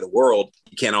that part of the world.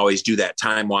 You can't always do that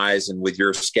time-wise and with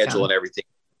your schedule and everything.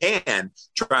 And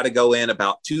try to go in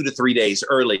about 2 to 3 days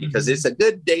early because it's a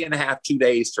good day and a half, 2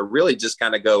 days to really just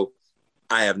kind of go,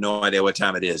 I have no idea what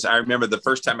time it is. I remember the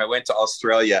first time I went to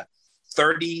Australia,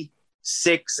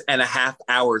 36 and a half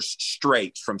hours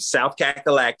straight from South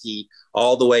Kakalaki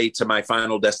all the way to my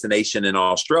final destination in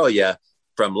Australia,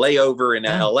 from layover in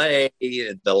LA,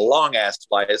 the long ass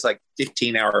flight. It's like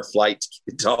 15-hour flight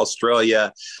to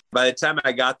Australia. By the time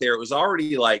I got there, it was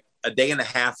already like a day and a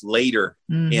half later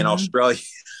in Australia.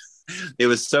 It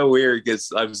was so weird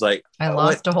because I was like, I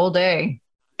lost a whole day.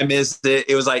 I missed it.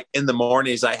 It was like in the morning.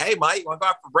 He's like, hey, Mike, you want to go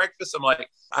out for breakfast? I'm like,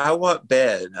 I want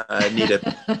bed. I need a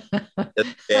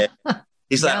bed.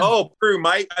 He's like, oh, true,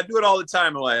 Mike. I do it all the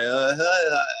time. I'm like,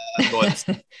 I'm going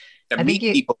to meet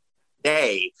people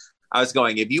today. I was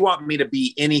going, if you want me to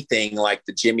be anything like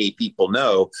the Jimmy people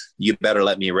know, you better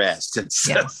let me rest.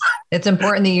 So, yes. It's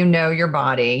important that you know your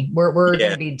body. We're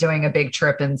going to be doing a big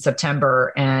trip in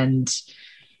September, and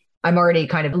I'm already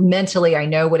kind of mentally, I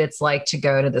know what it's like to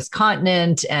go to this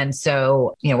continent. And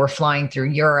so, we're flying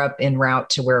through Europe en route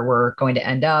to where we're going to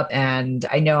end up. And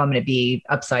I know I'm going to be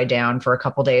upside down for a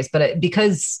couple of days, but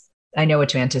because I know what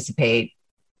to anticipate,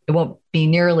 it won't be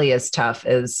nearly as tough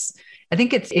as I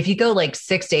think if you go like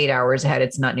 6 to 8 hours ahead,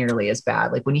 it's not nearly as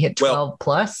bad. Like when you hit 12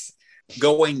 plus.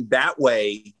 Going that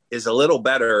way is a little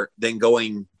better than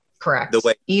going correct. The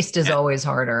way east is always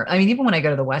harder. I mean, even when I go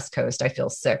to the West Coast, I feel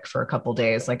sick for a couple of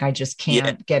days. Like I just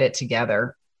can't get it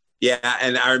together. Yeah.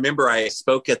 And I remember I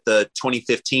spoke at the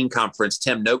 2015 conference,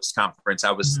 Tim Noakes conference.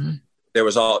 I was, there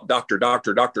was all Dr.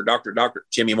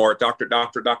 Jimmy Moore, Doctor.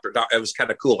 It was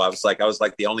kind of cool. I was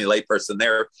like the only layperson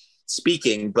there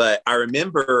speaking, but I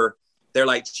remember they're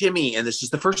like, Jimmy, and this is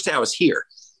the first day I was here.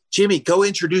 Jimmy, go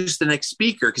introduce the next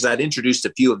speaker. Because I'd introduced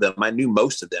a few of them. I knew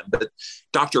most of them, but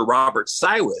Dr. Robert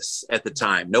Cywes at the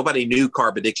time, nobody knew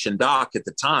Carb Addiction Doc at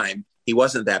the time. He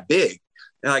wasn't that big.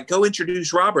 They're like, go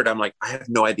introduce Robert. I'm like, I have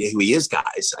no idea who he is,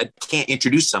 guys. I can't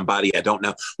introduce somebody I don't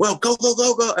know. Well, go.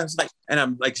 I was like, and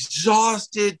I'm like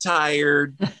exhausted,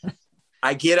 tired.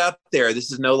 I get up there.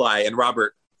 This is no lie. And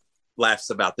Robert laughs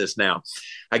about this now.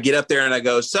 I get up there and I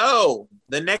go, so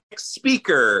the next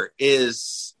speaker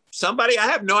is somebody. I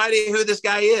have no idea who this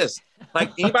guy is.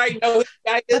 Like, anybody know who this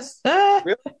guy is?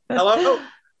 Really? Hello?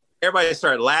 Everybody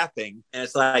started laughing. And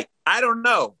it's like, I don't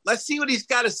know. Let's see what he's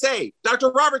got to say.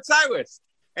 Dr. Robert Cywus.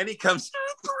 And he comes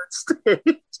on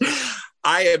stage.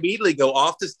 I immediately go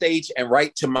off the stage and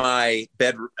right to my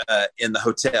bed in the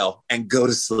hotel and go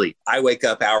to sleep. I wake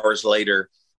up hours later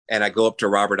and I go up to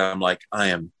Robert. I'm like, I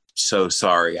am so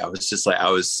sorry. I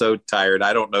was so tired.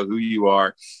 I don't know who you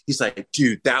are. He's like,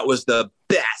 dude, that was the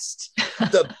best.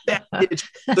 The best pitch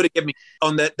could have given me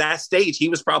on that stage. He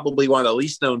was probably one of the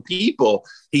least known people.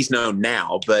 He's known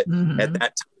now, but at that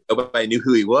time, nobody knew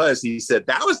who he was. He said,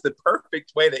 that was the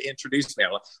perfect way to introduce me.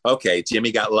 I'm like, okay,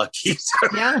 Jimmy got lucky.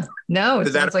 Yeah, no,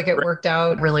 it sounds like it worked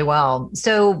out really well.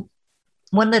 So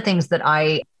one of the things that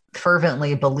I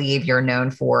fervently believe you're known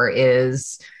for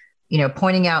is,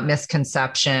 pointing out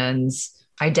misconceptions,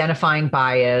 identifying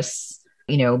bias,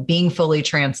 being fully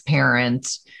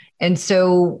transparent. And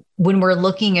so when we're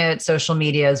looking at social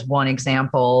media as one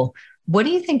example, what do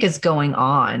you think is going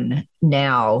on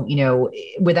now,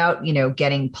 without,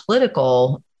 getting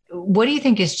political? What do you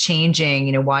think is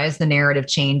changing? Why is the narrative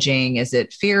changing? Is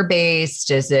it fear-based?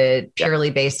 Is it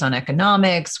purely based on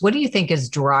economics? What do you think is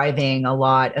driving a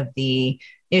lot of the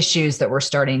issues that we're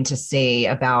starting to see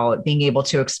about being able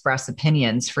to express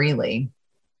opinions freely?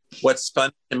 What's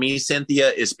funny to me,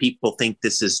 Cynthia, is people think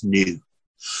this is new.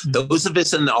 Those of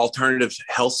us in the alternative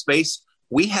health space,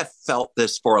 we have felt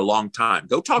this for a long time.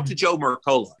 Go talk to Joe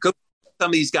Mercola. Go some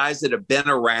of these guys that have been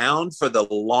around for the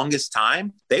longest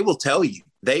time. They will tell you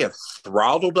they have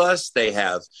throttled us. They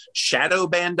have shadow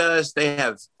banned us. They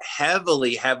have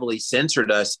heavily, heavily censored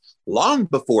us long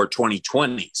before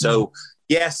 2020. So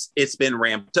yes, it's been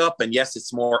ramped up. And yes,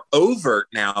 it's more overt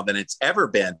now than it's ever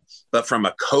been. But from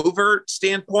a covert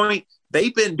standpoint,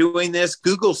 they've been doing this.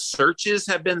 Google searches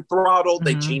have been throttled.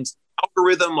 They changed the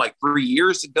algorithm like 3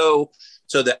 years ago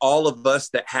so that all of us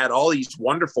that had all these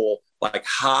wonderful, like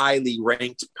highly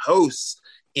ranked posts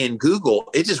in Google,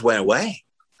 it just went away.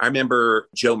 I remember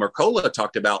Joe Mercola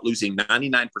talked about losing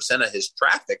 99% of his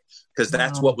traffic because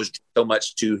that's what was so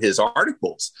much to his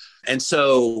articles. And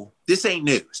so this ain't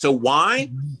new. So why?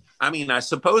 I mean, I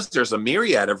suppose there's a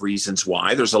myriad of reasons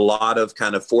why. There's a lot of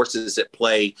kind of forces at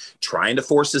play trying to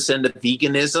force us into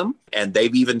veganism. And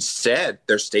they've even said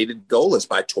their stated goal is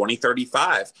by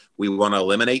 2035, we want to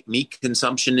eliminate meat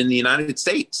consumption in the United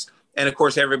States. And of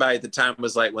course, everybody at the time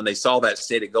was like, when they saw that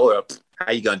stated goal, how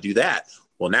are you going to do that?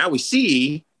 Well, now we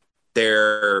see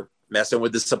they're messing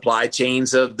with the supply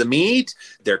chains of the meat.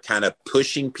 They're kind of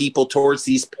pushing people towards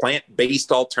these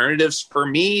plant-based alternatives for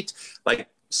meat. Like,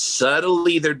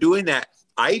 subtly, they're doing that.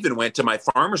 I even went to my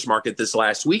farmer's market this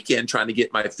last weekend trying to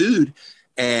get my food.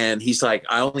 And he's like,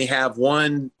 I only have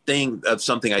one thing of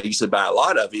something I usually buy a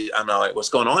lot of. I'm like, what's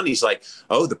going on? He's like,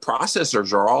 oh, the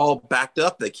processors are all backed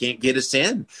up. They can't get us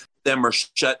in. Them are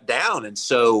shut down. And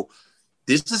so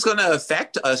this is going to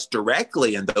affect us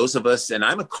directly. And those of us, and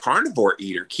I'm a carnivore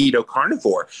eater, keto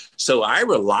carnivore. So I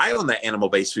rely on the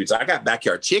animal-based foods. I got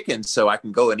backyard chickens, so I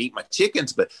can go and eat my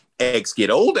chickens, but eggs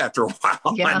get old after a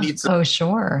while. Yeah. I need some- Oh,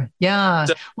 sure. Yeah.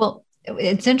 So, well,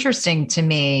 it's interesting to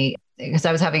me because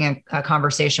I was having a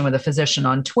conversation with a physician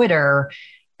on Twitter,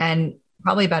 and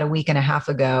probably about a week and a half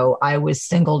ago, I was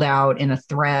singled out in a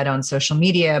thread on social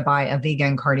media by a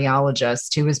vegan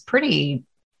cardiologist who was pretty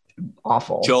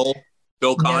awful. Joel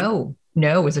Kahn?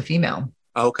 No, it was a female.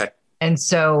 Oh, okay. And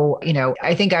so,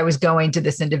 I think I was going to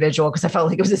this individual because I felt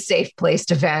like it was a safe place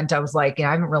to vent. I was like, I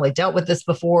haven't really dealt with this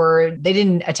before. They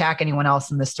didn't attack anyone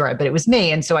else in this thread, but it was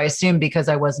me. And so I assumed because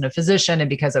I wasn't a physician and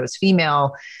because I was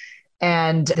female.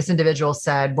 And this individual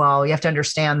said, well, you have to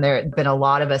understand there have been a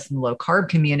lot of us in the low carb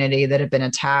community that have been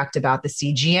attacked about the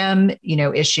CGM,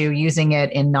 issue, using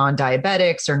it in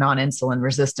non-diabetics or non-insulin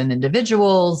resistant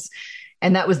individuals.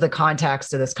 And that was the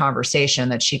context of this conversation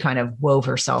that she kind of wove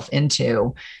herself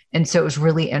into. And so it was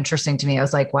really interesting to me. I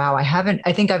was like, wow,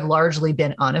 I think I've largely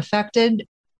been unaffected.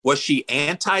 Was she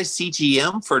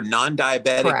anti-CGM for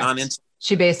non-diabetic, non-insulin?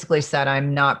 She basically said,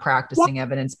 I'm not practicing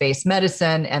evidence-based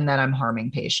medicine and that I'm harming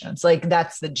patients. Like,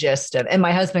 that's the gist of, and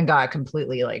my husband got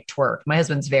completely like twerked. My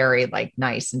husband's very like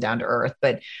nice and down to earth,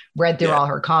 but read through all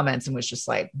her comments and was just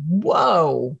like,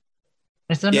 whoa.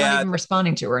 And so I'm not even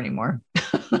responding to her anymore.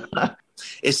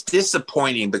 It's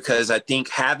disappointing because I think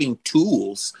having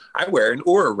tools, I wear an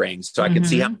Oura ring so I can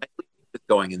see how my sleep is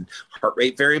going and heart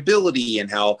rate variability and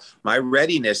how my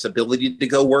readiness, ability to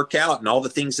go work out and all the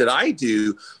things that I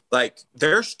do. Like,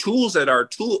 there's tools at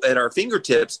our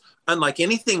fingertips, unlike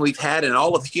anything we've had in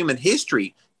all of human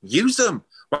history. use them.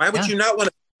 Why would you not want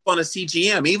to on a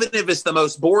CGM, even if it's the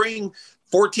most boring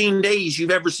 14 days you've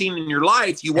ever seen in your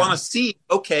life? You want to see,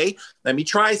 okay, let me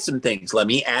try some things. Let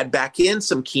me add back in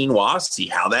some quinoa, see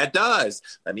how that does.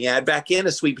 Let me add back in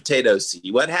a sweet potato,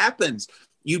 see what happens.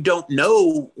 You don't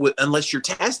know unless you're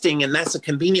testing, and that's a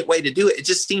convenient way to do it. It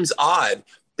just seems odd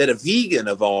that a vegan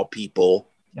of all people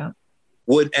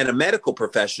would, and a medical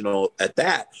professional at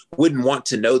that, wouldn't want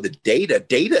to know the data.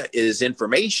 Data is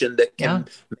information that can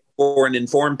make for an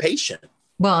informed patient.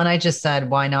 Well, and I just said,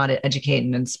 why not educate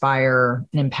and inspire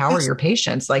and empower your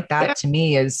patients? Like that to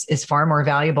me is far more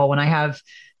valuable when I have,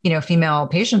 female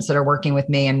patients that are working with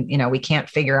me and, we can't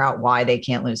figure out why they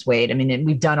can't lose weight. I mean,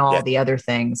 we've done all the other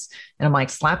things and I'm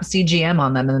like, slap a CGM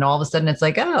on them. And then all of a sudden it's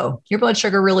like, oh, your blood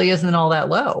sugar really isn't all that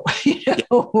low.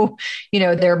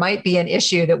 There might be an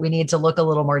issue that we need to look a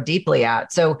little more deeply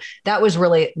at. So that was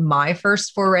really my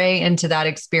first foray into that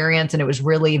experience. And it was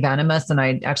really venomous. And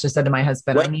I actually said to my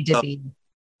husband, I need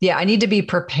to be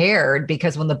prepared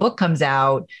because when the book comes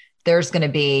out, there's going to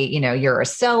be, you're a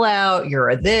sellout, you're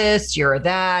a this, you're a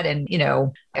that. And,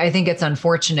 I think it's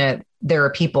unfortunate. There are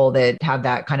people that have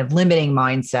that kind of limiting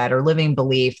mindset or living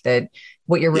belief that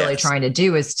what you're really trying to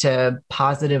do is to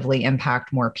positively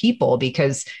impact more people.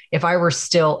 Because if I were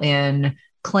still in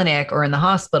clinic or in the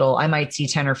hospital, I might see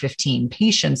 10 or 15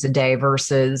 patients a day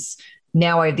versus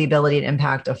now I have the ability to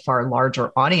impact a far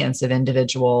larger audience of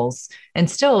individuals. And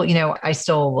still, I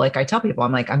tell people,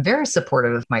 I'm very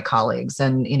supportive of my colleagues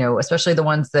and, especially the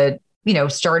ones that,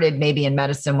 started maybe in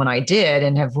medicine when I did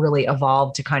and have really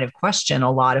evolved to kind of question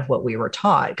a lot of what we were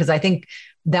taught. Because I think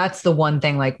that's the one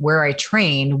thing, like where I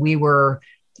trained, we were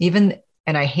even,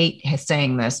 and I hate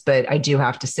saying this, but I do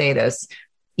have to say this,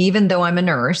 even though I'm a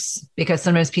nurse, because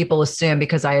sometimes people assume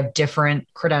because I have different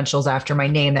credentials after my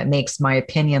name, that makes my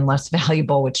opinion less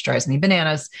valuable, which drives me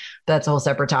bananas. But that's a whole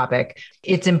separate topic.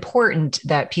 It's important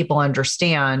that people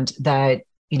understand that,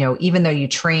 even though you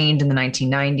trained in the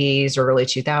 1990s or early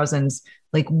 2000s,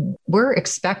 like we're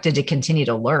expected to continue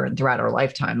to learn throughout our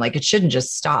lifetime. Like it shouldn't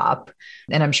just stop.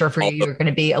 And I'm sure for you, you're going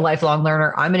to be a lifelong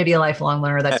learner. I'm going to be a lifelong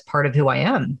learner. That's part of who I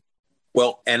am.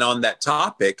 Well, and on that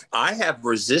topic, I have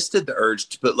resisted the urge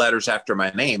to put letters after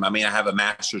my name. I mean, I have a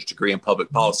master's degree in public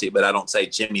policy, but I don't say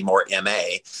Jimmy Moore,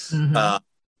 MA. Mm-hmm.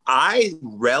 I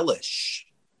relish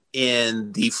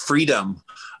in the freedom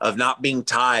of not being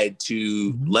tied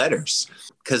to letters,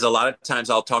 because a lot of times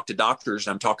I'll talk to doctors.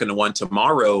 I'm talking to one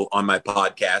tomorrow on my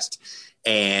podcast,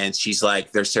 and she's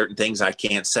like, there's certain things I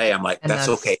can't say. I'm like, that's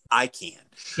okay. I can.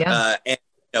 Yeah. And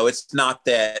it's not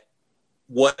that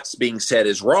what's being said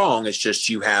is wrong. It's just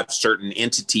you have certain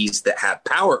entities that have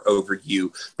power over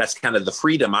you. That's kind of the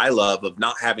freedom I love of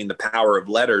not having the power of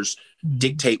letters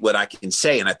dictate what I can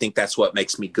say. And I think that's what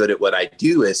makes me good at what I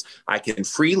do is I can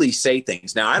freely say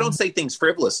things. Now, I don't say things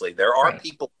frivolously. There are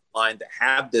people online that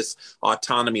have this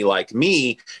autonomy like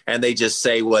me, and they just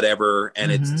say whatever. And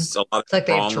it's a lot of like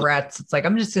they have Tourette's. It's like,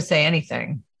 I'm just going to say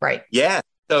anything. Right. Yeah.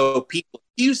 So people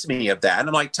accuse me of that. And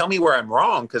I'm like, tell me where I'm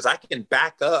wrong, because I can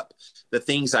back up the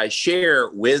things I share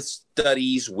with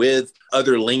studies, with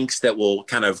other links that will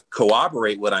kind of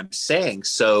corroborate what I'm saying.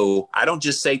 So I don't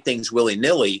just say things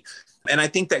willy-nilly. And I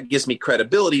think that gives me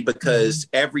credibility because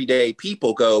everyday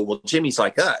people go, well, Jimmy's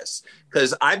like us.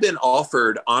 Because I've been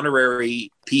offered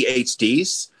honorary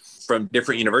PhDs from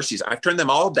different universities. I've turned them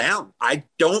all down. I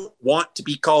don't want to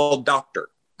be called doctor.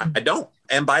 I don't.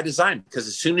 And by design, because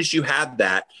as soon as you have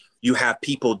that, you have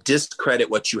people discredit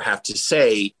what you have to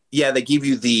say. Yeah, they give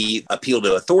you the appeal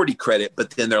to authority credit,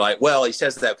 but then they're like, well, he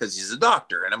says that because he's a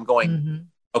doctor. And I'm going,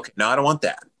 okay, no, I don't want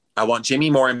that. I want Jimmy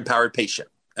Moore, empowered patient.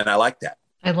 And I like that.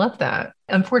 I love that.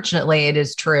 Unfortunately, it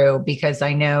is true because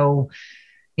I know,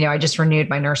 I just renewed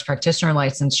my nurse practitioner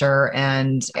licensure,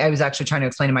 and I was actually trying to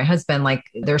explain to my husband, like,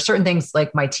 there are certain things,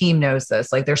 like my team knows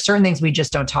this, like there's certain things we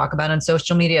just don't talk about on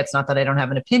social media. It's not that I don't have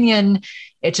an opinion.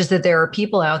 It's just that there are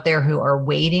people out there who are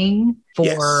waiting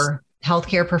for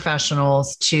healthcare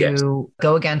professionals to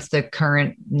go against the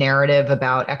current narrative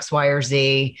about X, Y, or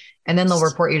Z. And then they'll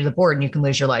report you to the board and you can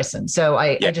lose your license. So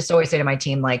I just always say to my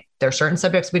team, like, there are certain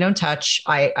subjects we don't touch.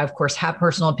 I of course have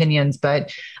personal opinions,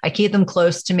 but I keep them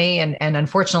close to me. And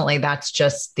unfortunately, that's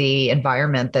just the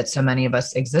environment that so many of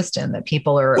us exist in, that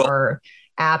people are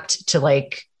apt to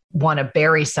like want to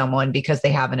bury someone because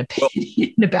they have an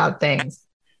opinion about things.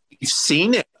 You've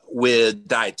seen it with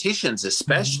dietitians,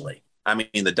 especially. I mean,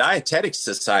 the Dietetics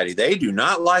Society, they do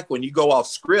not like when you go off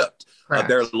script of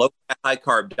their low high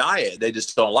carb diet. They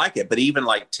just don't like it. But even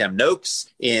like Tim Noakes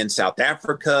in South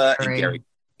Africa and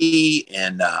Gary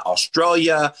in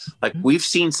Australia, like we've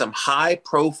seen some high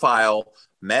profile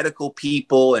medical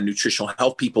people and nutritional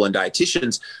health people and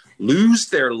dietitians lose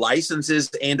their licenses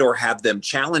and or have them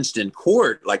challenged in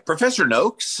court, like Professor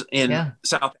Noakes in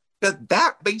South Africa,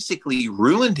 that basically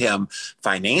ruined him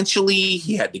financially.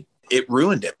 It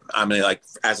ruined him. I mean, like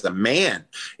as a man,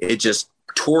 it just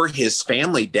tore his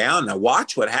family down. Now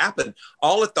watch what happened,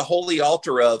 all at the holy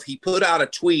altar of, he put out a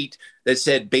tweet that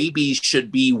said babies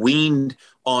should be weaned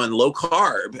on low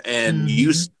carb and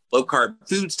use low carb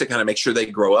foods to kind of make sure they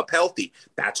grow up healthy.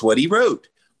 That's what he wrote.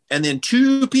 And then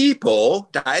two people,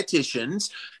 dietitians,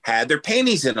 had their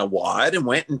panties in a wad and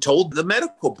went and told the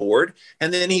medical board.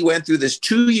 And then he went through this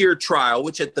 2-year trial,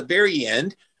 which at the very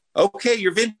end, okay,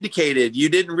 you're vindicated. You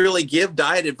didn't really give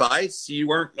diet advice. You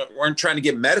weren't trying to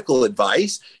give medical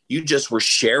advice. You just were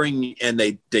sharing, and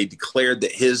they declared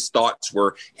that his thoughts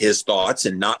were his thoughts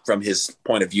and not from his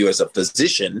point of view as a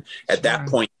physician. At that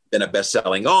point, been a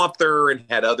best-selling author and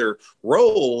had other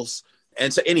roles.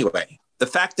 And so anyway, the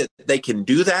fact that they can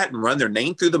do that and run their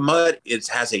name through the mud, it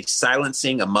has a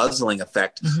silencing, a muzzling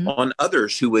effect on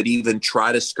others who would even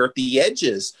try to skirt the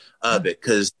edges of it.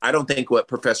 Because I don't think what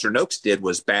Professor Noakes did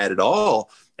was bad at all.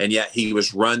 And yet he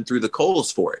was run through the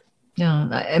coals for it. No,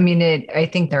 I mean, I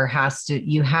think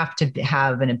you have to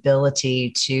have an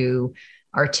ability to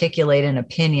articulate an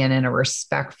opinion in a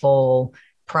respectful,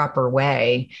 proper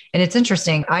way. And it's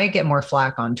interesting. I get more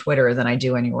flack on Twitter than I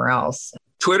do anywhere else.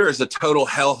 Twitter is a total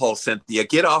hellhole, Cynthia.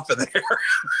 Get off of there.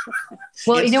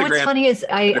 Well, you know what's funny is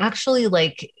I actually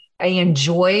I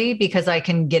enjoy because I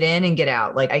can get in and get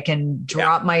out. Like I can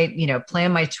drop my,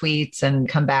 plan my tweets and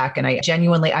come back. And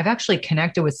I've actually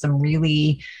connected with some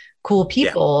really cool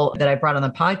people that I brought on the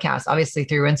podcast, obviously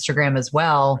through Instagram as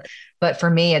well. But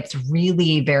for me, it's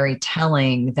really very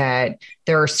telling that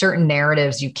there are certain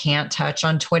narratives you can't touch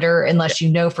on Twitter unless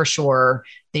you know for sure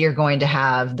that you're going to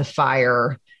have the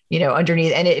fire,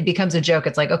 underneath. And it becomes a joke.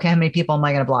 It's like, okay, how many people am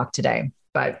I going to block today?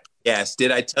 But yes. Did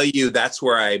I tell you that's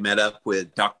where I met up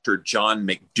with Dr. John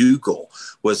McDougall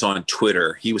was on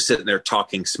Twitter. He was sitting there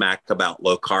talking smack about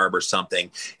low carb or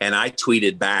something. And I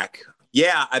tweeted back,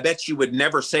 yeah, I bet you would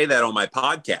never say that on my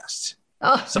podcast.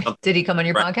 Oh, did he come on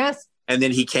your podcast? And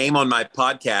then he came on my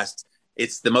podcast.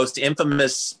 It's the most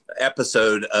infamous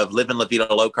episode of Living La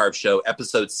Vida Low Carb Show,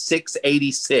 episode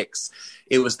 686.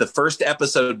 It was the first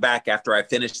episode back after I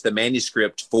finished the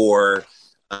manuscript for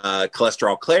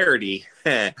Cholesterol Clarity.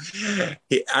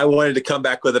 I wanted to come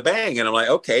back with a bang. And I'm like,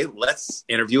 okay, let's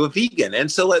interview a vegan. And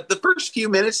so the first few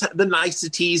minutes, the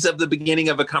niceties of the beginning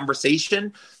of a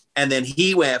conversation. And then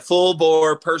he went full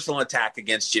bore personal attack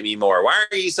against Jimmy Moore. Why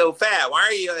are you so fat? Why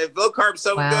are you low carb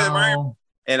so good?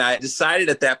 And I decided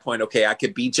at that point, okay, I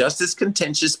could be just as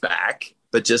contentious back,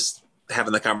 but just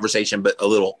having the conversation, but a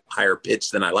little higher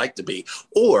pitch than I like to be.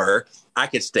 Or I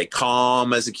could stay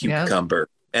calm as a cucumber.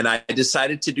 And I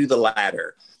decided to do the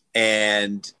latter.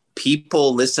 And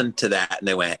people listened to that and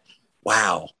they went,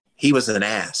 wow, he was an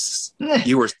ass.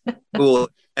 You were cool.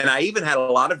 And I even had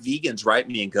a lot of vegans write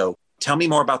me and go, tell me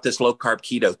more about this low carb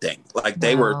keto thing. Like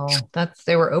they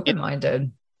were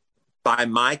open-minded. By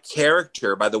my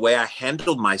character, by the way I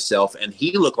handled myself, and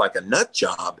he looked like a nut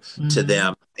job to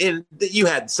them. And you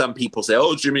had some people say,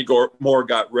 oh, Jimmy Moore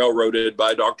got railroaded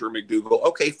by Dr. McDougall.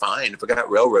 Okay, fine. If I got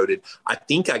railroaded, I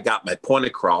think I got my point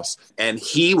across. And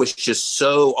he was just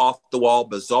so off the wall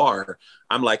bizarre.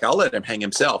 I'm like, I'll let him hang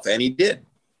himself. And he did.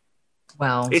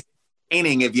 Wow. It's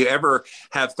entertaining. If you ever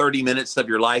have 30 minutes of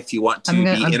your life, you want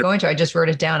to I just wrote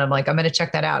it down. I'm like, I'm going to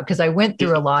check that out. Because I went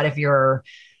through a lot of your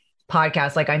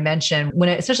podcast. Like I mentioned,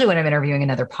 especially when I'm interviewing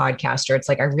another podcaster, it's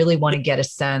like, I really want to get a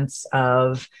sense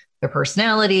of their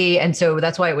personality. And so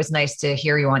that's why it was nice to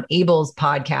hear you on Abel's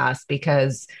podcast,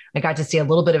 because I got to see a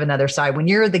little bit of another side. When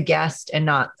you're the guest and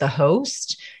not the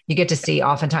host, you get to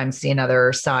oftentimes see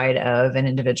another side of an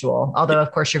individual. Although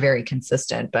of course you're very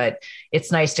consistent, but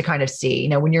it's nice to kind of see,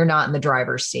 when you're not in the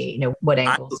driver's seat, what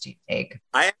angles do you take?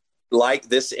 I like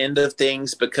this end of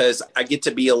things because I get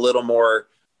to be a little more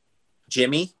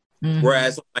Jimmy.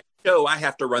 Whereas on my show, I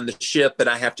have to run the ship and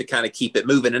I have to kind of keep it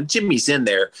moving. And Jimmy's in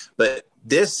there, but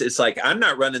this is like, I'm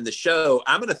not running the show.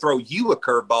 I'm going to throw you a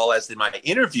curveball as my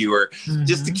interviewer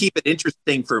just to keep it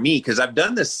interesting for me. Cause I've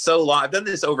done this so long. I've done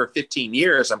this over 15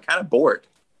 years. I'm kind of bored.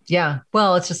 Yeah.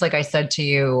 Well, it's just like I said to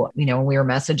you, when we were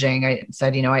messaging, I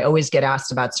said, I always get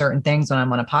asked about certain things when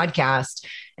I'm on a podcast,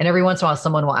 and every once in a while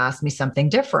someone will ask me something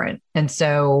different. And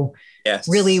so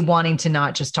really wanting to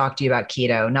not just talk to you about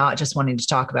keto, not just wanting to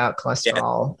talk about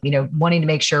cholesterol, wanting to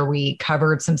make sure we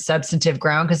covered some substantive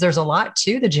ground, because there's a lot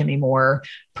to the Jimmy Moore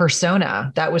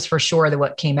persona. That was for sure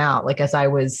what came out. Like as I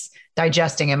was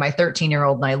digesting, and my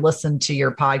 13-year-old and I listened to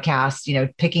your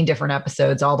podcast, picking different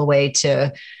episodes all the way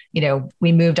to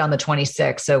we moved on the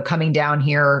 26th. So coming down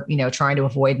here, trying to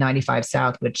avoid 95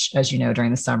 South, which, as you know,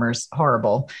 during the summer is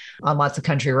horrible on lots of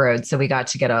country roads. So we got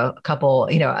to get a couple,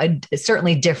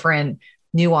 certainly different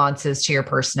nuances to your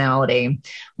personality.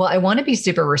 Well, I want to be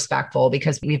super respectful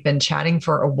because we've been chatting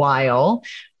for a while,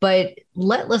 but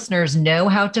let listeners know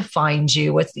how to find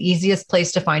you. What's the easiest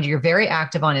place to find you? You're very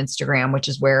active on Instagram, which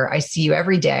is where I see you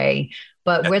every day,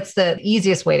 but what's the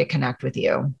easiest way to connect with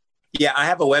you? Yeah, I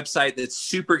have a website that's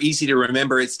super easy to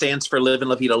remember. It stands for Live and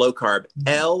La Vida Low Carb,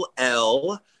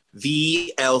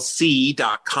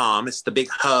 LLVLC.com. It's the big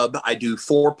hub. I do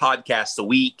 4 podcasts a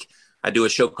week. I do a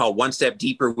show called One Step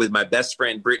Deeper with my best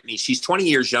friend, Brittany. She's 20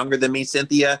 years younger than me,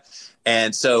 Cynthia.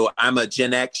 And so I'm a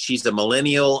Gen X. She's a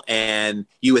millennial. And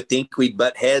you would think we'd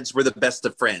butt heads. We're the best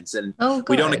of friends. And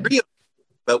we don't agree,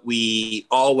 but we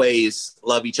always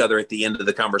love each other at the end of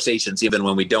the conversations, even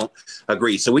when we don't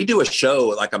agree. So we do a show,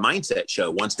 like a mindset show,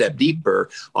 One Step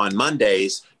Deeper, on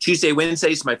Mondays. Tuesday,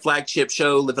 Wednesdays, my flagship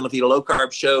show, Live and La Vida Low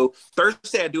Carb show.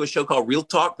 Thursday, I do a show called Real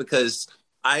Talk because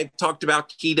I've talked about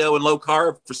keto and low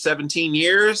carb for 17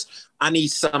 years. I need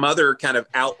some other kind of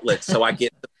outlet. So I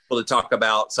get people to talk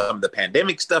about some of the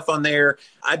pandemic stuff on there.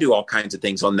 I do all kinds of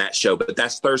things on that show, but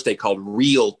that's Thursday, called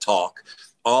Real Talk.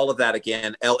 All of that,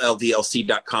 again,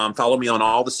 LLVLC.com. Follow me on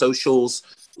all the socials.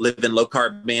 Live in Low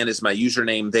Carb Man is my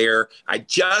username there. I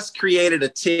just created a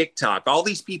TikTok. All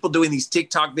these people doing these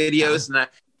TikTok videos. And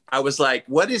I was like,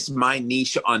 what is my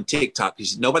niche on TikTok?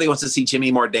 Because nobody wants to see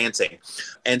Jimmy Moore dancing.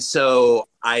 And so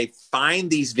I find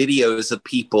these videos of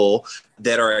people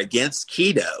that are against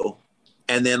keto.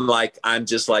 And then I'm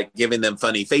just giving them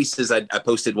funny faces. I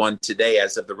posted one today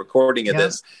as of the recording of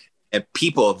this. And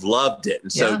people have loved it.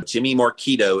 And so Jimmy Moore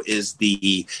Keto is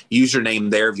the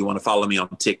username there if you want to follow me on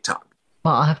TikTok.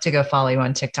 Well, I'll have to go follow you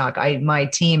on TikTok. My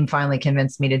team finally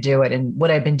convinced me to do it. And what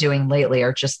I've been doing lately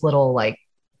are just little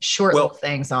short little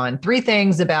things on 3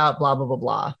 things about blah, blah, blah,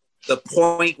 blah. The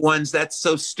point ones, that's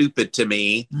so stupid to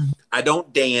me. Mm-hmm. I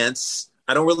don't dance.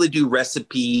 I don't really do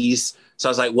recipes. So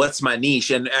I was like, what's my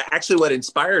niche? And actually what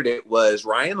inspired it was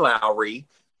Ryan Lowry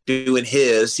doing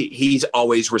his. He's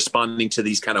always responding to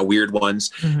these kind of weird ones.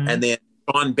 Mm-hmm. And then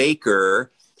Sean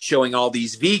Baker showing all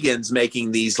these vegans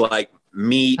making these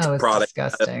meat products.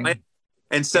 Disgusting.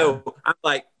 And so I'm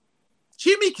like,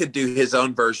 Jimmy could do his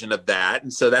own version of that.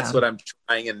 And so that's what I'm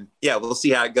trying. And we'll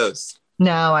see how it goes.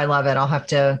 No, I love it. I'll have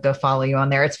to go follow you on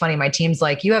there. It's funny. My team's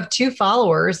like, you have 2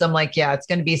 followers. I'm like, it's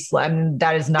going to be slim.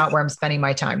 That is not where I'm spending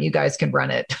my time. You guys can run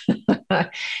it.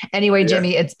 Anyway,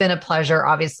 Jimmy, it's been a pleasure.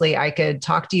 Obviously, I could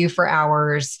talk to you for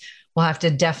hours. We'll have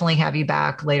to definitely have you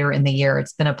back later in the year.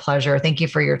 It's been a pleasure. Thank you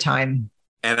for your time.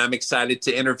 And I'm excited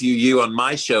to interview you on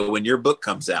my show when your book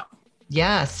comes out.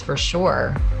 Yes, for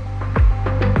sure.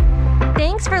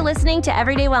 Thanks for listening to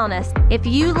Everyday Wellness. If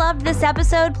you loved this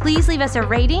episode, please leave us a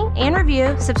rating and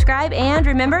review, subscribe, and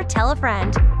remember, tell a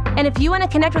friend. And if you want to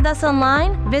connect with us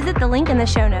online, visit the link in the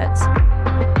show notes.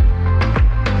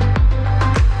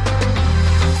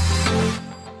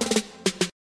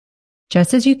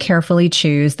 Just as you carefully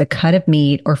choose the cut of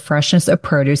meat or freshness of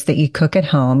produce that you cook at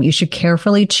home, you should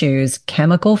carefully choose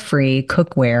chemical-free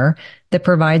cookware that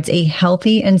provides a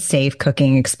healthy and safe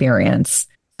cooking experience.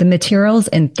 The materials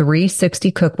in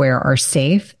 360 Cookware are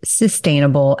safe,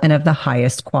 sustainable, and of the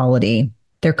highest quality.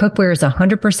 Their cookware is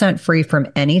 100% free from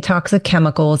any toxic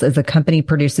chemicals, as the company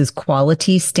produces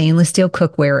quality stainless steel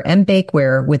cookware and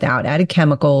bakeware without added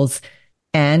chemicals,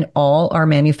 and all are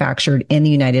manufactured in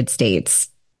the United States.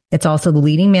 It's also the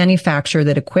leading manufacturer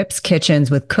that equips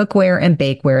kitchens with cookware and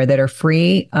bakeware that are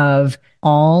free of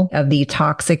all of the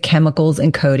toxic chemicals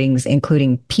and coatings,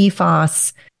 including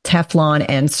PFAS, Teflon,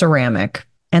 and ceramic.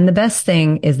 And the best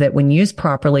thing is that when used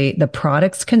properly, the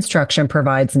product's construction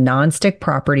provides non-stick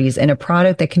properties in a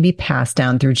product that can be passed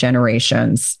down through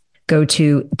generations. Go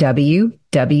to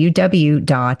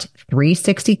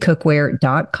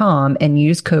www.360cookware.com and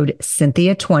use code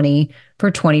Cynthia20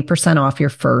 for 20% off your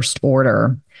first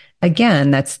order. Again,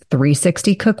 that's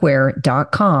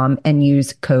 360cookware.com and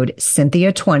use code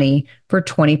Cynthia20 for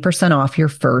 20% off your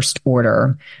first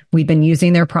order. We've been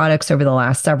using their products over the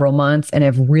last several months and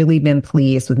have really been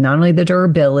pleased with not only the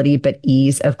durability, but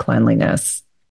ease of cleanliness.